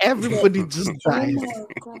 Everybody just dies. Oh my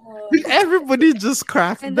God. Everybody just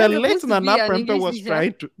cracks. And The that's late supposed to be Nana an Prempe English was teacher.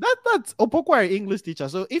 trying to. That's Opokwari English teacher.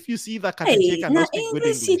 So if you see that Hey, Kateche na cannot speak good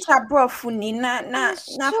English English. teacher bro funi na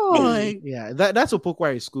Sure. Yeah, that's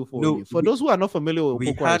Opokwari school for No, you. For those who are not familiar with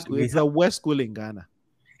Opokwari school, it's the worst school in Ghana.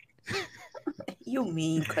 You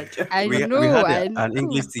mean Kajo? I we know. had an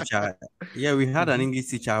English teacher. Yeah, we had an English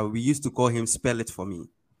teacher. We used to call him Spell It For Me.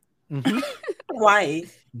 Why?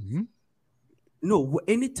 No,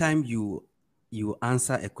 anytime you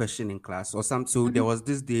answer a question in class or something. So there was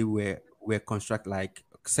this day where we construct like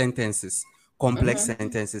sentences, complex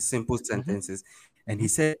sentences, simple sentences, and he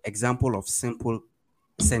said example of simple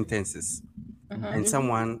sentences, and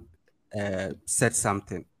someone said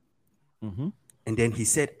something, and then he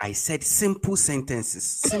said, "I said simple sentences,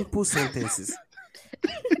 simple sentences."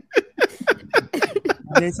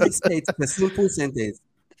 And then he said it's a simple sentence.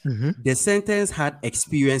 The sentence had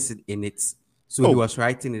experience in it. So he was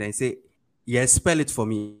writing it and say, "Yes, spell it for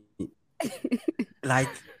me." Like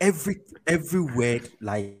every word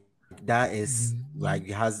like that is like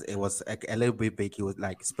it was like a little bit big. He was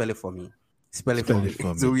like, "Spell it for me. Spell it for me."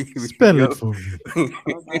 So Spell it for me. Oh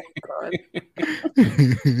my God.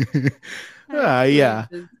 Yeah.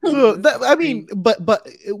 So that, I mean, but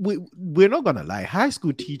we're not gonna lie. High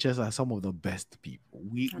school teachers are some of the best people.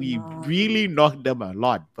 We really knock them a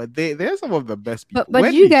lot, but they're some of the best people.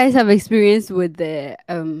 But you guys have experience with the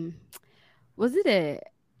was it a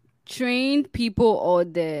trained people or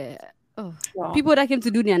the people that came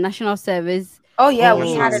to do their national service? Oh yeah,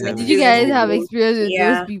 we had an Did you guys have experience with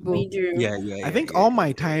those people? We do. Yeah. I think all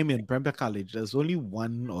my time in Prempeh College, there's only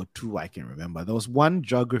one or two I can remember. There was one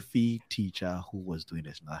geography teacher who was doing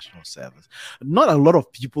his national service. Not a lot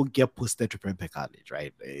of people get posted to Prempeh College,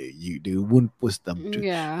 right? They won't post them to.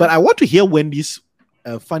 Yeah. But I want to hear Wendy's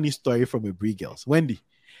funny story from Abri Girls. Wendy,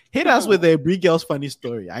 hit us with the Abri Girls funny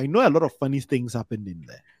story. I know a lot of funny things happened in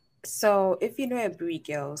there. So if you know Abri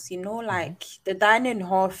Girls, you know, like the dining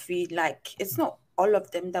hall food, like it's not all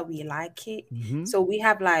of them that we like it. So we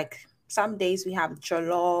have like some days we have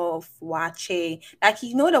jollof, wache, like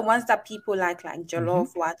you know the ones that people like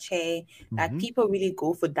jollof, wache, like people really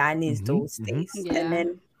go for dinings those days. Yeah. And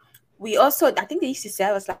then we also, I think they used to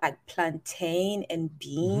serve us like plantain and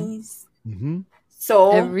beans.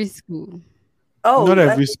 So every school. Not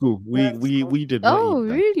every school. We did not eat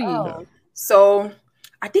that. Really? Oh. So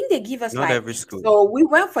I think they give us Not like, every school. so we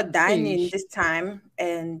went for dining Ish. this time,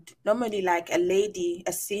 and normally like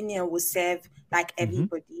a senior will serve like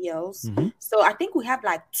everybody else. So I think we have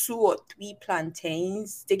like 2 or 3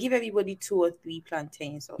 plantains. They give everybody 2 or 3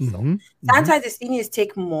 plantains or so. Sometimes the seniors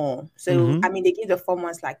take more. So I mean, they give the form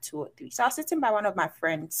ones like 2 or 3. So I was sitting by one of my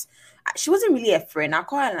friends. She wasn't really a friend. I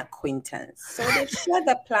call her an acquaintance. So they've shared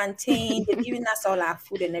the plantain. They've given us all our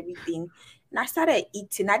food and everything. And I started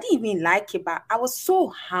eating. I didn't even like it, but I was so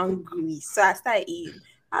hungry. So I started eating.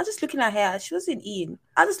 I was just looking at her. She wasn't eating.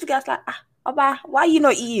 I was just looking. I was like, Oba, why are you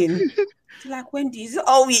not eating? She's like, Wendy, is it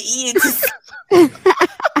all we eat?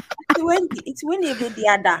 It's when you the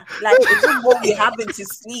other. Like, is it what we're having to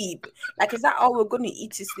sleep? Like, is that all we're going to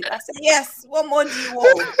eat to sleep? I said, yes. What more do you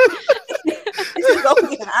want? This is what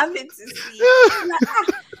we're having to sleep. Like,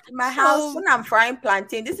 in my house, when I'm frying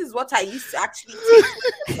plantain, this is what I used to actually take.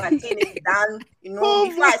 Plantain is done,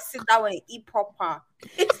 before I sit down and eat proper.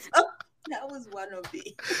 That was one of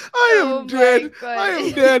it. I am dead. I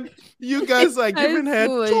am dead. You guys are giving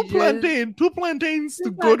her 2 plantains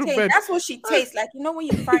to go to bed. That's what she tastes like. When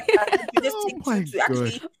you fry plantain, you just take 2 to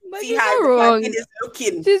actually see how the plantain is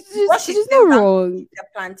looking. She's not wrong. The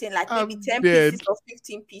plantain, like maybe 10 pieces or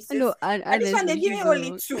 15 pieces. No, and this one they're giving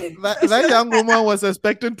only 2. That young woman was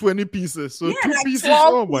expecting 20 pieces. So 2 like pieces.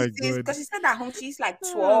 12 oh my pieces, god. because she said at home she's like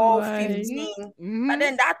 12, 15. But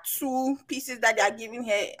then that 2 pieces that they are giving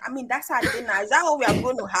her, I mean, that's our dinner. Is that all we are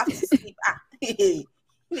going to have to sleep? I'm dead.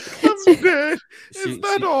 Is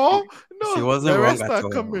that all? No, she wasn't wrong at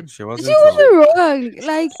all. Coming. She wasn't wrong.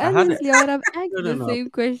 Like, honestly, I would have asked the same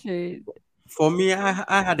question. For me, I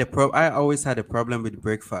had I always had a problem with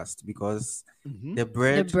breakfast because the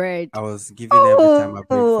bread I was given every time at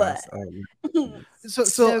breakfast.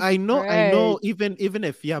 So I know even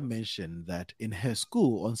if you mentioned that in her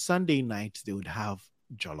school on Sunday nights they would have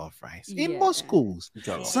jollof rice. In most schools,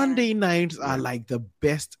 Sunday nights are like the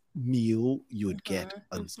best meal you would get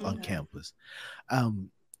on campus.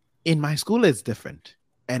 In my school it's different,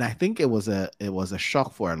 and I think it was a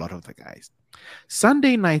shock for a lot of the guys.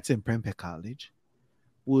 Sunday nights in Prempeh College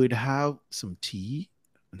would have some tea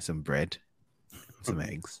and some bread and some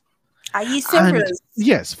eggs. Are you serious?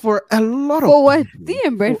 Yes, for a lot of for what? people. Tea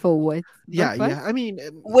and bread for what? Yeah. I mean,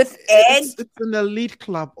 with eggs. It's an elite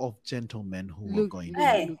club of gentlemen who are going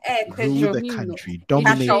to rule the country,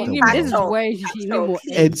 dominate the world. This is where she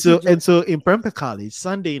and so in Prempeh College,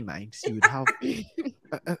 Sunday nights you would have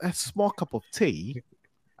a small cup of tea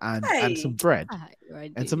and some bread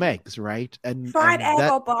and some eggs, right? And fried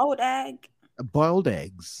egg or boiled egg? Boiled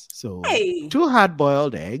eggs. So 2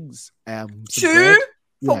 hard-boiled eggs. Some 2 bread.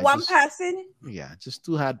 for one person? Yeah, just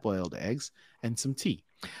 2 hard-boiled eggs and some tea.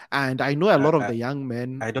 And I know a lot of the young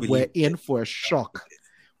men were in for a shock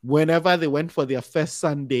whenever they went for their first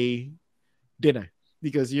Sunday dinner,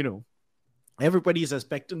 because everybody's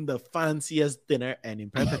expecting the fanciest dinner, and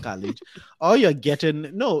in Prempeh College, all you're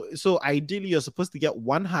getting so ideally you're supposed to get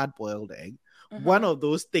 1 hard-boiled egg, one of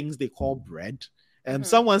those things they call bread, and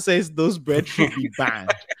someone says those bread should be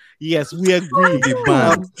banned. Yes, we agree. Be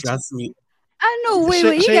banned. Trust me. I know. Wait,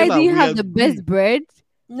 you guys didn't have the best bread.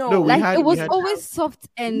 No, it was always soft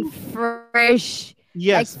and fresh.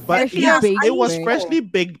 Yes, like but it was freshly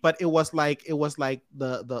baked, but it was like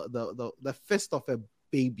the fist of a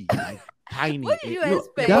baby, like tiny. What did you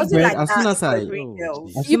expect? That bread, as soon as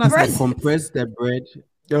I compress the bread,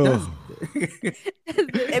 a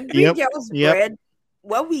big girl's bread.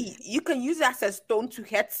 Well, you can use it as a stone to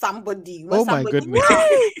hit somebody. My goodness!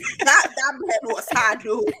 that bread was hard,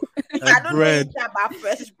 though. I don't know about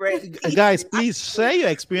fresh bread. Guys, please share your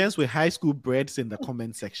experience with high school breads in the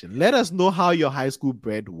comment section. Let us know how your high school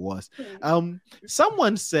bread was.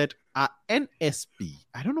 Someone said NSP.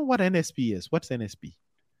 I don't know what NSP is. What's NSP?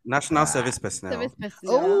 National Service Personnel.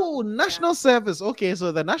 Oh, National Service. Okay,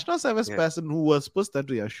 so the National Service person who was supposed to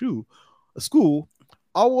do your school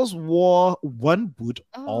always wore 1 boot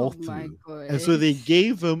all through. And so they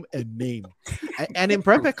gave him a name. And in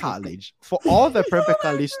Prempeh College, for all the Prempeh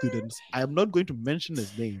College students, I am not going to mention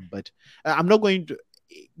his name, but I'm not going to.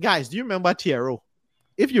 Guys, do you remember Tiero?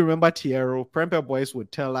 If you remember Tiero, Prempeh boys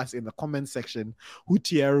would tell us in the comment section who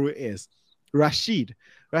Tiero is. Rashid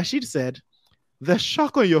said, the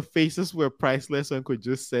shock on your faces were priceless when could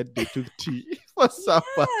just said they took tea for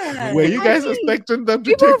supper. Were you guys expecting them to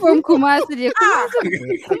people take from Kumasi?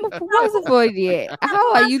 Kumasi for the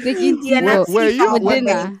how are you taking tea for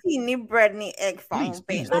dinner? Tea, bread, and egg for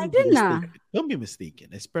dinner. Don't be mistaken.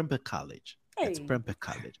 It's Prempeh College. It's Prempeh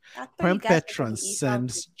College. Prempeh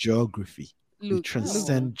transcends geography. We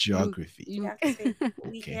transcend geography.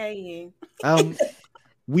 We hear you.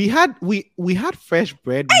 We had fresh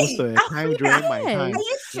bread most of the time during my time. Are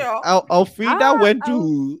you sure? Alfreda went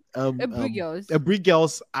to Ebri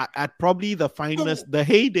Girls at probably the finest, the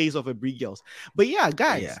heydays of Ebri Girls. But yeah,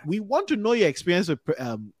 guys, we want to know your experience with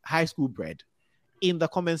high school bread in the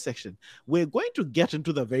comment section. We're going to get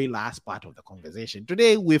into the very last part of the conversation.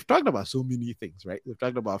 Today, we've talked about so many things, right? We've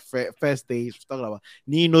talked about first days, we've talked about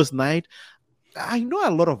Nino's night. I know a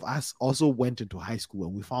lot of us also went into high school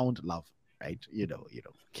and we found love, right? You know,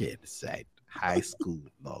 kids, right? High school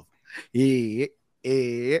love.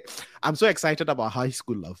 I'm so excited about high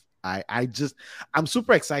school love. I'm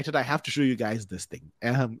super excited. I have to show you guys this thing.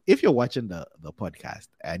 If you're watching the podcast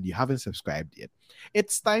and you haven't subscribed yet,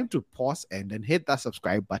 it's time to pause and then hit that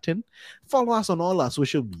subscribe button. Follow us on all our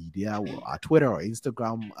social media, our Twitter or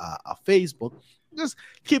Instagram, our Facebook. Just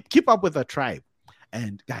keep up with the tribe.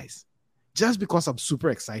 And guys, just because I'm super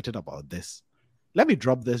excited about this, let me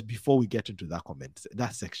drop this before we get into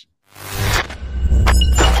that section.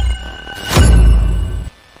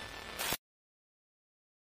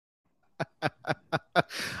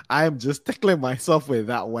 I am just tickling myself with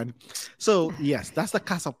that one. So yes, that's the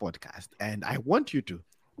Casa podcast, and I want you to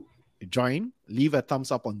join, leave a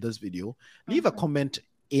thumbs up on this video, leave a comment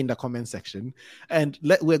in the comment section, and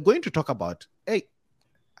we're going to talk about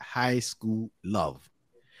high school love.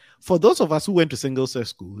 For those of us who went to single-sex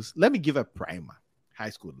schools, let me give a primer.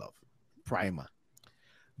 High school love primer.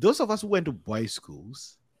 Those of us who went to boys'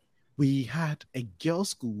 schools, we had a girls'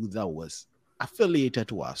 school that was affiliated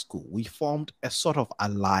to our school. We formed a sort of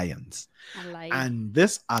alliance. And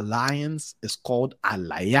this alliance is called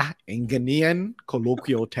Alaya in Ghanaian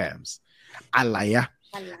colloquial terms. Alaya.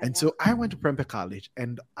 And so I went to Prempeh College,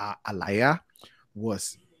 and Alaya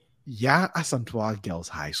was Ya Asantewaa Girls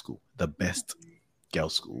High School, the best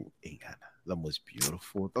girls' school in Ghana. The most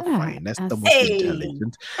beautiful, the finest, the most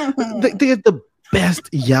intelligent. They're the best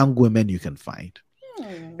young women you can find.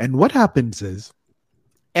 And what happens is,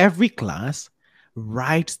 every class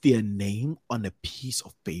writes their name on a piece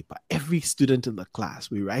of paper. Every student in the class,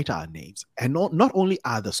 we write our names. And not only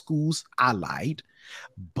are the schools allied,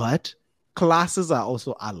 but classes are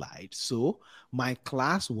also allied. So my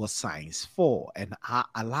class was Science 4, and our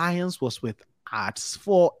alliance was with Arts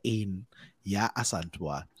 4 in Ya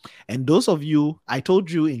Asantewaa. And those of you, I told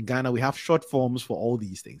you in Ghana, we have short forms for all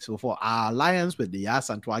these things. So for our alliance with the Ya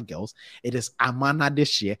Asantewaa girls, it is Amana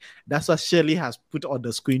Deshe. That's what Shirley has put on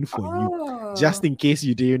the screen for you, just in case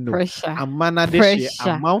you didn't know. Amana Deshe,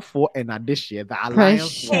 Amanfo, and Adeshe. The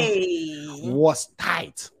alliance was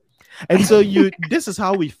tight. And so this is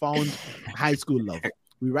how we found high school love.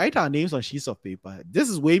 We write our names on sheets of paper. This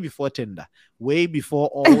is way before Tinder, way before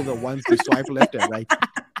all the ones you swipe left and right.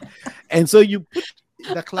 And so you put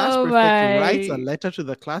the class prefect writes a letter to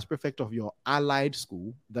the class prefect of your allied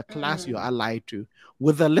school, the class you're allied to,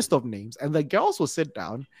 with a list of names. And the girls will sit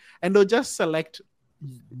down and they'll just select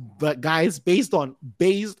the guys based on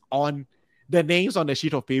the names on the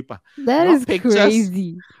sheet of paper. That is pictures,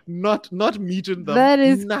 crazy. Not meeting them. That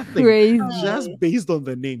is nothing. Crazy. Just based on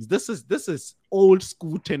the names. This is old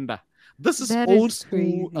school Tinder. This is old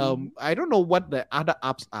school. Crazy. I don't know what the other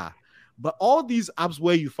apps are, but all these apps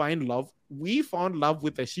where you find love, we found love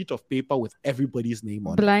with a sheet of paper with everybody's name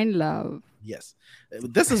on it. Blind love. Yes,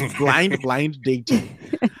 this is blind dating.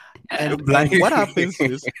 And what happens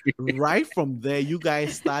is, right from there, you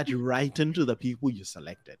guys start writing to the people you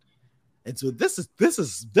selected. And so this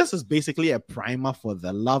is basically a primer for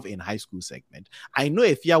the love in high school segment. I know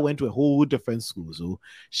Efia went to a whole different school, so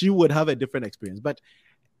she would have a different experience. But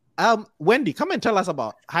Wendy, come and tell us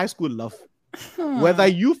about high school love. Whether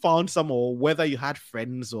you found some or whether you had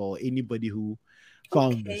friends or anybody who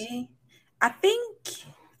found this. I think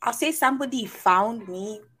I'll say somebody found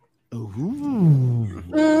me. Ooh.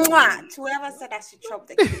 Whoever said I should chop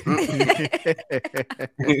the cake.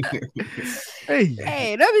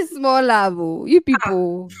 Hey, don't be small level, you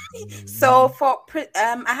people. So for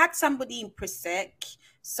I had somebody in Presec.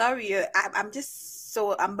 Sorry,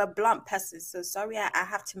 I'm a blunt person, so sorry I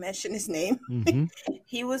have to mention his name.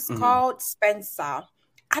 He was called Spencer.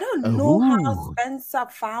 I don't know how Spencer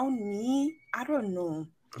found me. I don't know.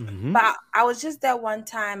 But I was just there one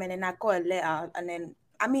time and then I got a letter and then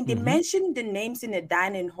they mentioned the names in the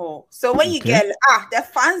dining hall. So when you get the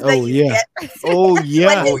fans that you get.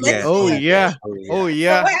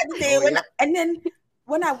 And then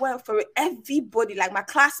when I went for it, everybody, like my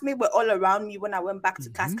classmates were all around me when I went back to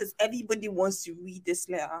class because everybody wants to read this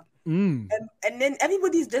letter. And then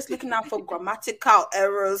everybody's just looking out for grammatical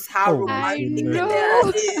errors, how romantic the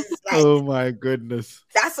letter is. Like, oh my goodness.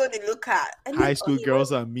 That's That's all they look at. And high school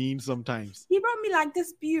girls are mean sometimes. He wrote me like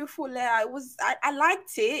this beautiful letter. I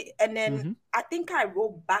liked it, and then I think I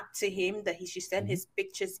wrote back to him that he should send his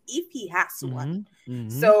pictures if he has one.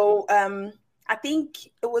 So I think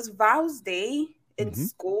it was Val's Day in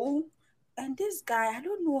school, and this guy, I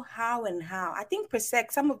don't know how. I think per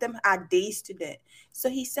sec, some of them are day student. So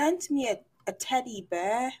he sent me a teddy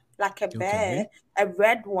bear, like a bear, a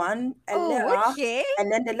red one, a letter, and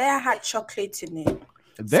then the letter had chocolate in it.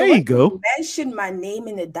 There you go. He mentioned my name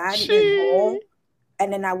in the dining hall,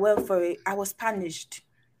 and then I went for it. I was punished.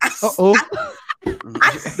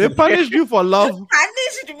 They punished you for love.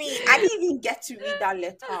 Punished me. I didn't even get to read that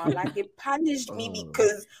letter. Like, they punished me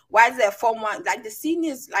because why is there a Form 1? Like, the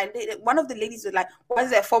seniors, like one of the ladies was like, why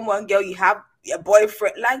is there a Form 1 girl? You have a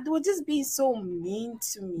boyfriend. Like, they were just being so mean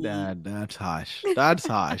to me. That's harsh. That's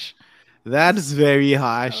harsh. That's very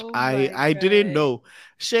harsh. I didn't know.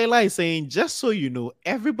 Shayla is saying, just so you know,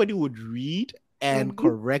 everybody would read and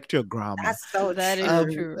correct your grammar. That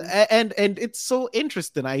is true. And it's so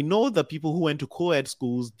interesting. I know the people who went to co-ed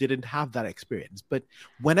schools didn't have that experience, but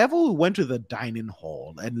whenever we went to the dining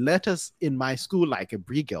hall, and letters in my school, like a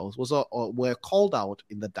Brie Girls, were called out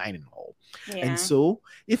in the dining hall. Yeah. And so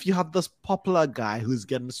if you have this popular guy who's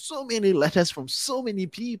getting so many letters from so many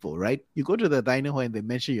people, right? You go to the dining hall and they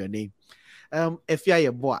mention your name. If you're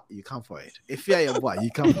a boy, you come for it. If you're a boy,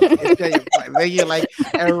 you come for it. If you're a boy, then you're like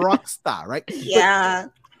a rock star, right? Yeah.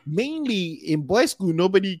 But mainly in boys' school,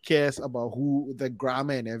 nobody cares about who the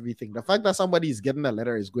grammar and everything. The fact that somebody is getting a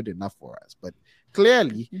letter is good enough for us. But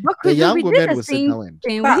clearly, the young women will sit down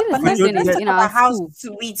and. But how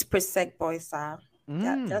sweet per sec boys are.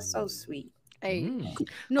 That's so sweet.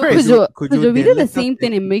 No, we do the same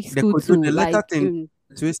thing in mixed school too. The letter thing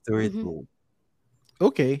twist to it.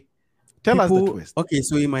 Okay. Tell us the twist. Okay,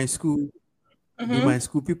 so in my school,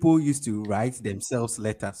 people used to write themselves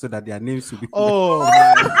letters so that their names would be. Oh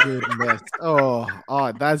my goodness! Oh,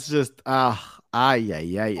 that's just That's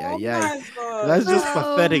just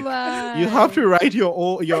pathetic. You have to write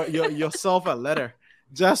yourself a letter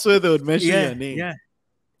just so they would mention your name.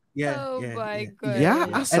 My God.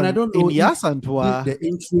 Yeah, and I don't know in Yasantua, the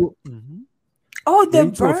intro. The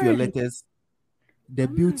intro of your letters. The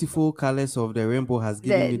beautiful colors of the rainbow has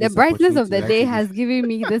given me the brightness of the day has given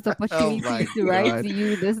me this opportunity to write to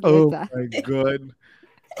you this letter. Oh my God.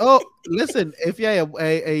 Oh, listen, if you're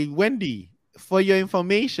a Wendy, for your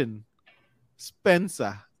information,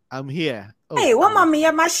 Spencer, I'm here. Hey, what mommy?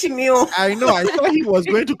 I know. I thought he was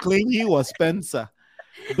going to claim he was Spencer.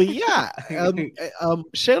 But yeah,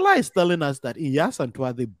 Shayla is telling us that in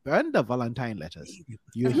Yasantua, they burned the Valentine letters.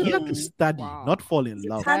 You're here to study, not fall in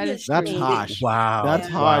love. That's harsh. Wow. That's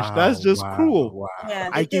harsh. That's just cruel. Wow.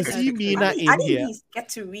 Yeah, I can see Mina in I here. didn't get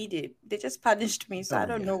to read it. They just punished me, so I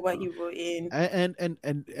don't know what you wrote in.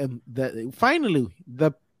 And finally,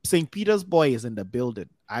 the St. Peter's boy is in the building.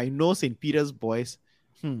 I know St. Peter's boys.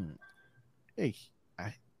 Hey,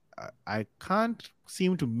 I can't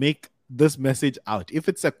seem to make this message out. If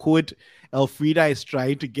it's a code Elfrida is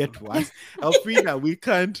trying to get to us, Elfrida, we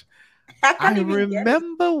can't. I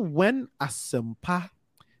remember when Asempa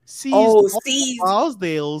seized Val's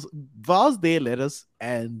Day letters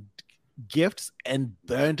and gifts and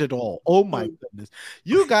burnt it all. Oh my goodness.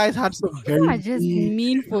 You guys had some very just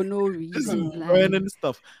mean for no reason. Burning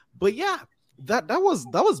stuff. But yeah, that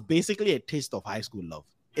was basically a taste of high school love.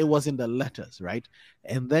 It was in the letters, right?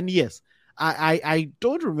 And then yes, I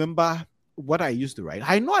don't remember what I used to write.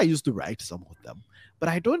 I know I used to write some of them, but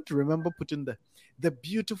I don't remember putting the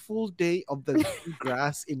beautiful day of the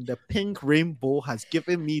grass in the pink rainbow has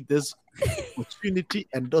given me this opportunity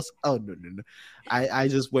and thus no. I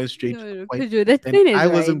just went straight to the point. The thing is, I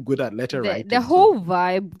wasn't good at letter writing. The whole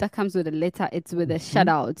vibe that comes with a letter, it's with a shout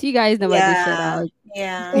out. You guys never do shout out.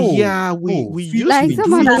 Yeah. We used like to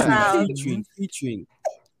someone do that. Featuring.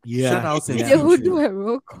 Yeah. Shout out and They would do a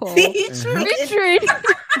roll call. Featuring.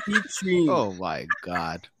 Oh my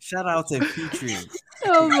God. Shout out and featuring.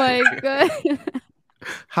 Oh my God.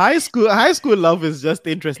 High school love is just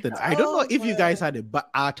interesting. I don't know if you guys had it, but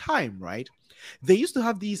our time, right? They used to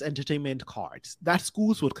have these entertainment cards that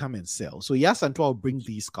schools would come and sell. So Yasantua will bring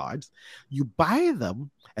these cards. You buy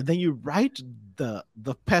them, and then you write the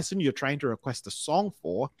person you're trying to request a song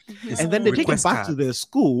for, and then they take it back to the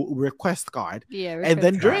school request card. And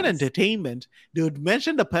then during entertainment, they would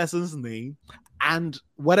mention the person's name and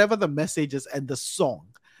whatever the message is and the song.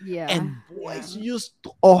 And boys used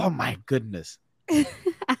to, oh my goodness.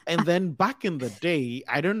 And then back in the day,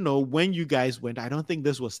 I don't know when you guys went, I don't think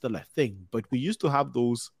this was still a thing, but we used to have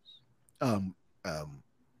those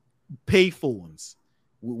pay phones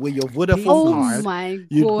with your Vodafone card. My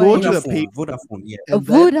you'd God. go to the Vodafone, yeah. A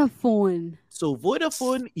Vodafone. So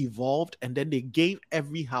Vodafone evolved, and then they gave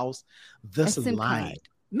every house this A SIM line. card.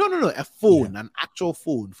 No, a phone, an actual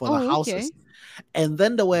phone for the houses. Okay. And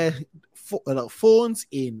then there were phones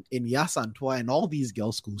in Yasantua and all these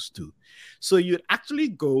girls' schools too. So you'd actually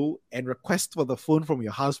go and request for the phone from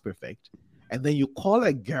your house prefect, and then you call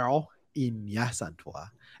a girl in Yasantua,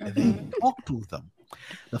 and then you talk to them.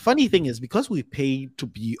 The funny thing is, because we paid to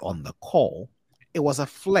be on the call, it was a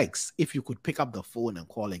flex if you could pick up the phone and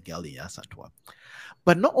call a girl in Yasantua.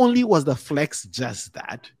 But not only was the flex just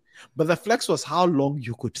that, but the flex was how long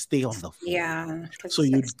you could stay on the phone. Yeah. So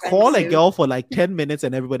you'd call a girl for like 10 minutes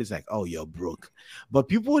and everybody's like, oh, you're broke. But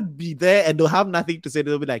people would be there and they'll have nothing to say.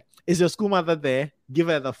 They'll be like, is your school mother there? Give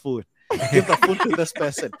her the phone. Give the phone to this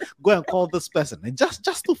person. Go and call this person. And just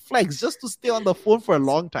to flex, just to stay on the phone for a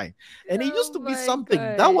long time. And it used to be something.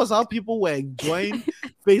 God. That was how people were enjoying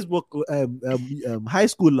Facebook high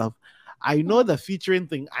school love. I know the featuring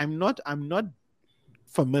thing. I'm not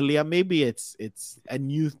familiar. Maybe it's a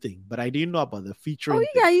new thing, but I didn't know about the featuring. Oh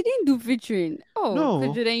yeah, you didn't do featuring. Oh no,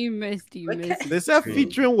 featuring, you missed. They said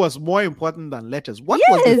featuring was more important than letters. What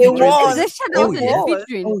yes, was the featuring?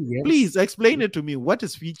 Featuring. Oh, yes. Please explain it to me. What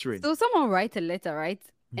is featuring? So someone write a letter, right?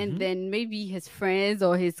 And then maybe his friends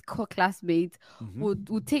or his classmates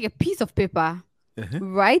would take a piece of paper,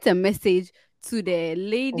 write a message to the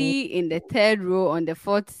lady in the third row on the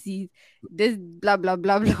fourth seat, this blah blah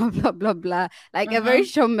blah blah blah blah blah, like a very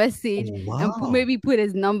short message, and maybe put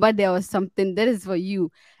his number there or something. That is for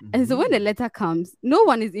you. And so when the letter comes, no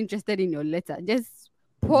one is interested in your letter. Just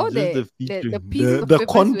pour the piece of the paper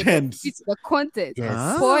contents. The content.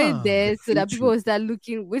 Yes. Pour it there so that people will start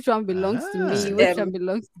looking which one belongs to me, which one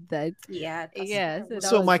belongs to that. Yeah.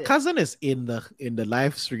 So my cousin is in the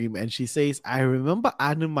live stream and she says, I remember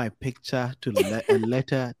adding my picture to a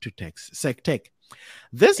letter to Sectech.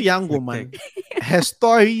 This young woman, her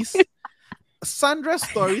stories, Sandra's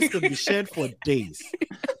stories can be shared for days.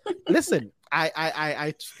 Listen,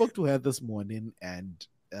 I spoke to her this morning, and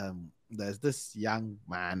there's this young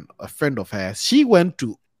man, a friend of hers. She went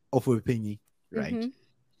to Ofopeni, right?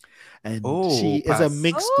 And she is a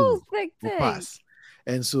mixed school. Upas.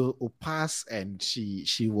 And so Upas, and she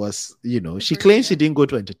was, she claims she didn't go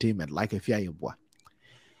to entertainment like a Fiayebwa.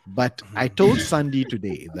 But I told Sandy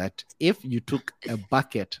today that if you took a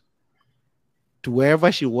bucket to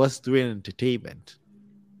wherever she was doing entertainment,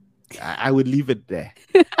 I would leave it there.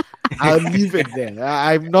 I'll leave it there.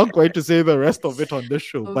 I'm not going to say the rest of it on this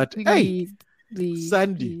show. But please,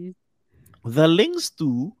 Sandy, the links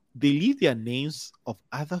to, they leave their names of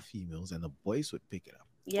other females and the boys would pick it up.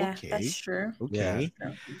 Yeah, that's true. Okay.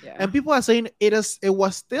 Yeah. And people are saying it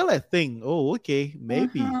was still a thing. Oh, okay.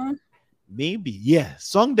 Maybe. Yeah.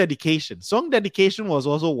 Song dedication was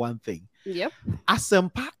also one thing. Yep.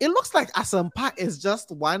 Asempa, it looks like Asempa is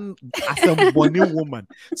just one Asemboni woman.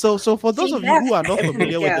 So for those of you who are not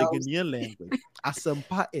familiar with the Ghanaian language,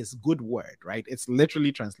 Asempa is good word, right? It's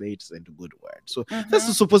literally translates into good word. So this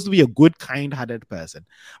is supposed to be a good, kind-hearted person.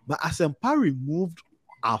 But Asempa removed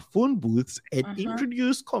our phone booths and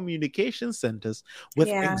introduced communication centers with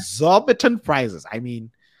exorbitant prices. I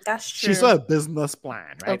mean, that's true. She saw a business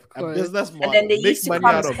plan, right? A business model. And then they used to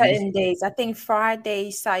come certain days. I think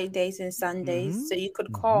Fridays, Saturdays, and Sundays. So you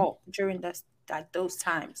could call during those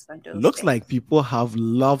times. Looks like people have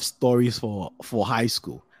love stories for high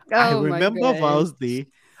school. I remember Val's Day,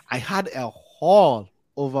 I had a haul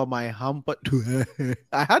over my hamper to her.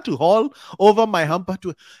 I had to haul over my hamper to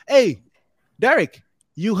her. Hey, Derek,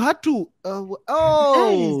 you had to.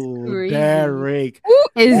 Derek. Who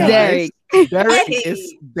is Derek?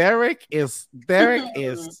 Derek is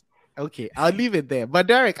okay. I'll leave it there. But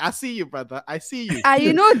Derek, I see you, brother. I see you.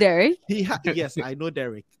 You know Derek? Yes, I know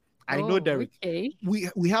Derek. I know Derek. Okay.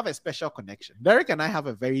 We have a special connection. Derek and I have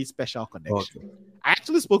a very special connection. Okay. I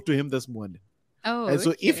actually spoke to him this morning.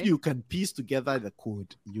 So if you can piece together the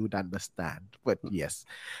code, you would understand. But yes,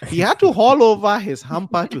 he had to haul over his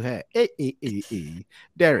hamper to her. Hey,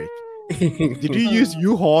 Derek. Did you use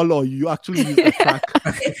U-Haul or you actually use a truck?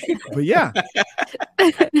 But yeah,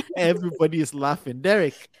 everybody is laughing.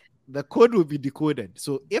 Derek, the code will be decoded.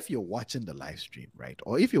 So if you're watching the live stream, right,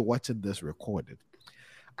 or if you're watching this recorded,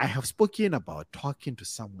 I have spoken about talking to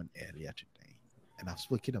someone earlier today, and I've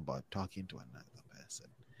spoken about talking to another person.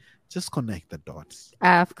 Just connect the dots.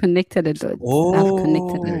 I've connected the dots.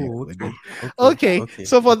 Okay.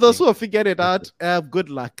 So for those who have figured it out, good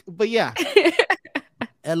luck. But yeah.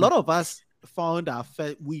 A lot of us found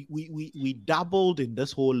we dabbled in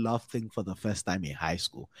this whole love thing for the first time in high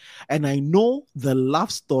school. And I know the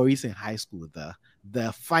love stories in high school,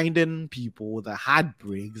 the finding people, the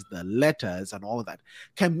heartbreaks, the letters, and all that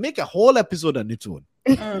can make a whole episode on its own.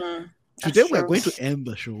 Today, we're going to end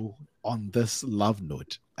the show on this love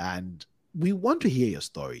note, and we want to hear your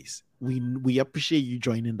stories. We appreciate you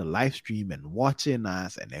joining the live stream and watching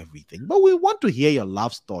us and everything, but we want to hear your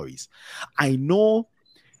love stories. I know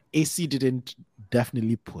AC didn't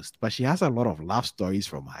definitely post, but she has a lot of love stories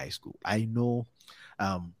from high school. I know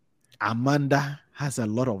Amanda has a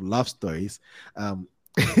lot of love stories.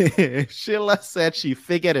 Sheila said she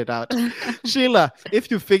figured it out. Sheila, if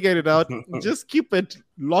you figured it out, just keep it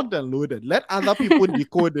locked and loaded. Let other people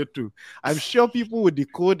decode it too. I'm sure people will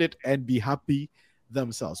decode it and be happy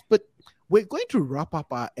themselves. But we're going to wrap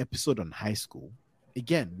up our episode on high school.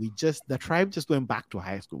 Again, the tribe just went back to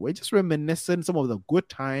high school. We're just reminiscing some of the good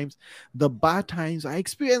times, the bad times, our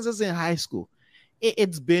experiences in high school.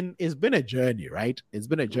 It's been a journey, right? It's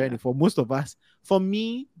been a journey for most of us. For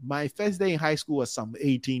me, my first day in high school was some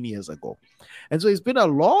 18 years ago. And so it's been a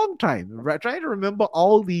long time trying to remember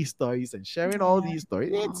all these stories and sharing all these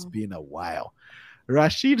stories. It's been a while.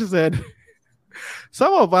 Rashid said,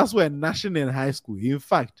 some of us were gnashing in high school. In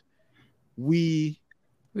fact, we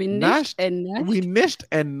gnashed and gnashed. We gnashed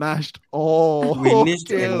and gnashed. Oh, we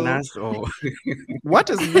gnashed and gnashed. Oh. What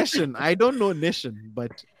is gnashing? I don't know gnashing,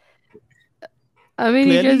 but I mean,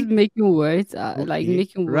 you're just making words, like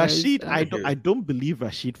making words. Rashid, I don't believe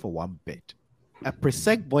Rashid for one bit. A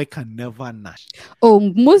Presec boy can never gnash. Oh,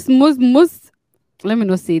 most. Let me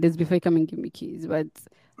not say this before you come and give me keys, but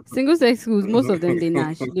single sex schools, most of them they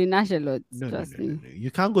gnash. They gnash a lot. No.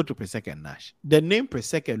 You can't go to Presec and gnash. The name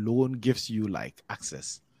Presec alone gives you like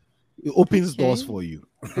access. It opens doors for you.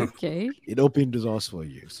 Okay. It opened doors for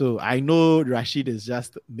you. So I know Rashid is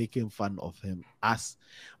just making fun of us.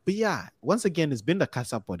 But yeah, once again, it's been the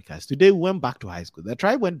Casa podcast. Today we went back to high school. The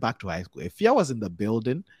tribe went back to high school. Efia was in the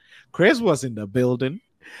building. Chris was in the building.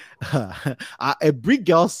 A Brig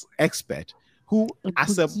Girls expert who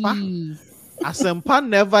Asempa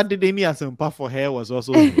never did any Asempa for her was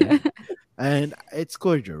also here. And it's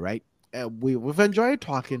cordial, right? We've enjoyed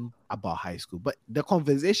talking about high school, but the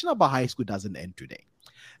conversation about high school doesn't end today.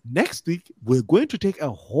 Next week, we're going to take a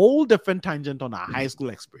whole different tangent on our high school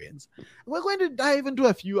experience. We're going to dive into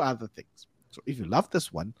a few other things. So if you love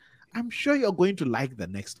this one, I'm sure you're going to like the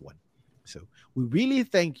next one. So we really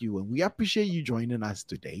thank you and we appreciate you joining us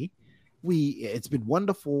today. It's been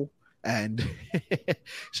wonderful. And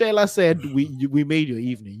Shayla said we made your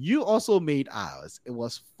evening. You also made ours. It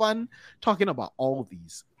was fun talking about all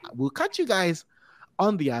these. We'll catch you guys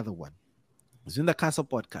on the other one. It's in the Casa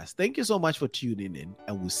podcast. Thank you so much for tuning in,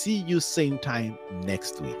 and we'll see you same time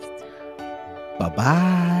next week.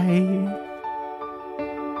 Bye-bye.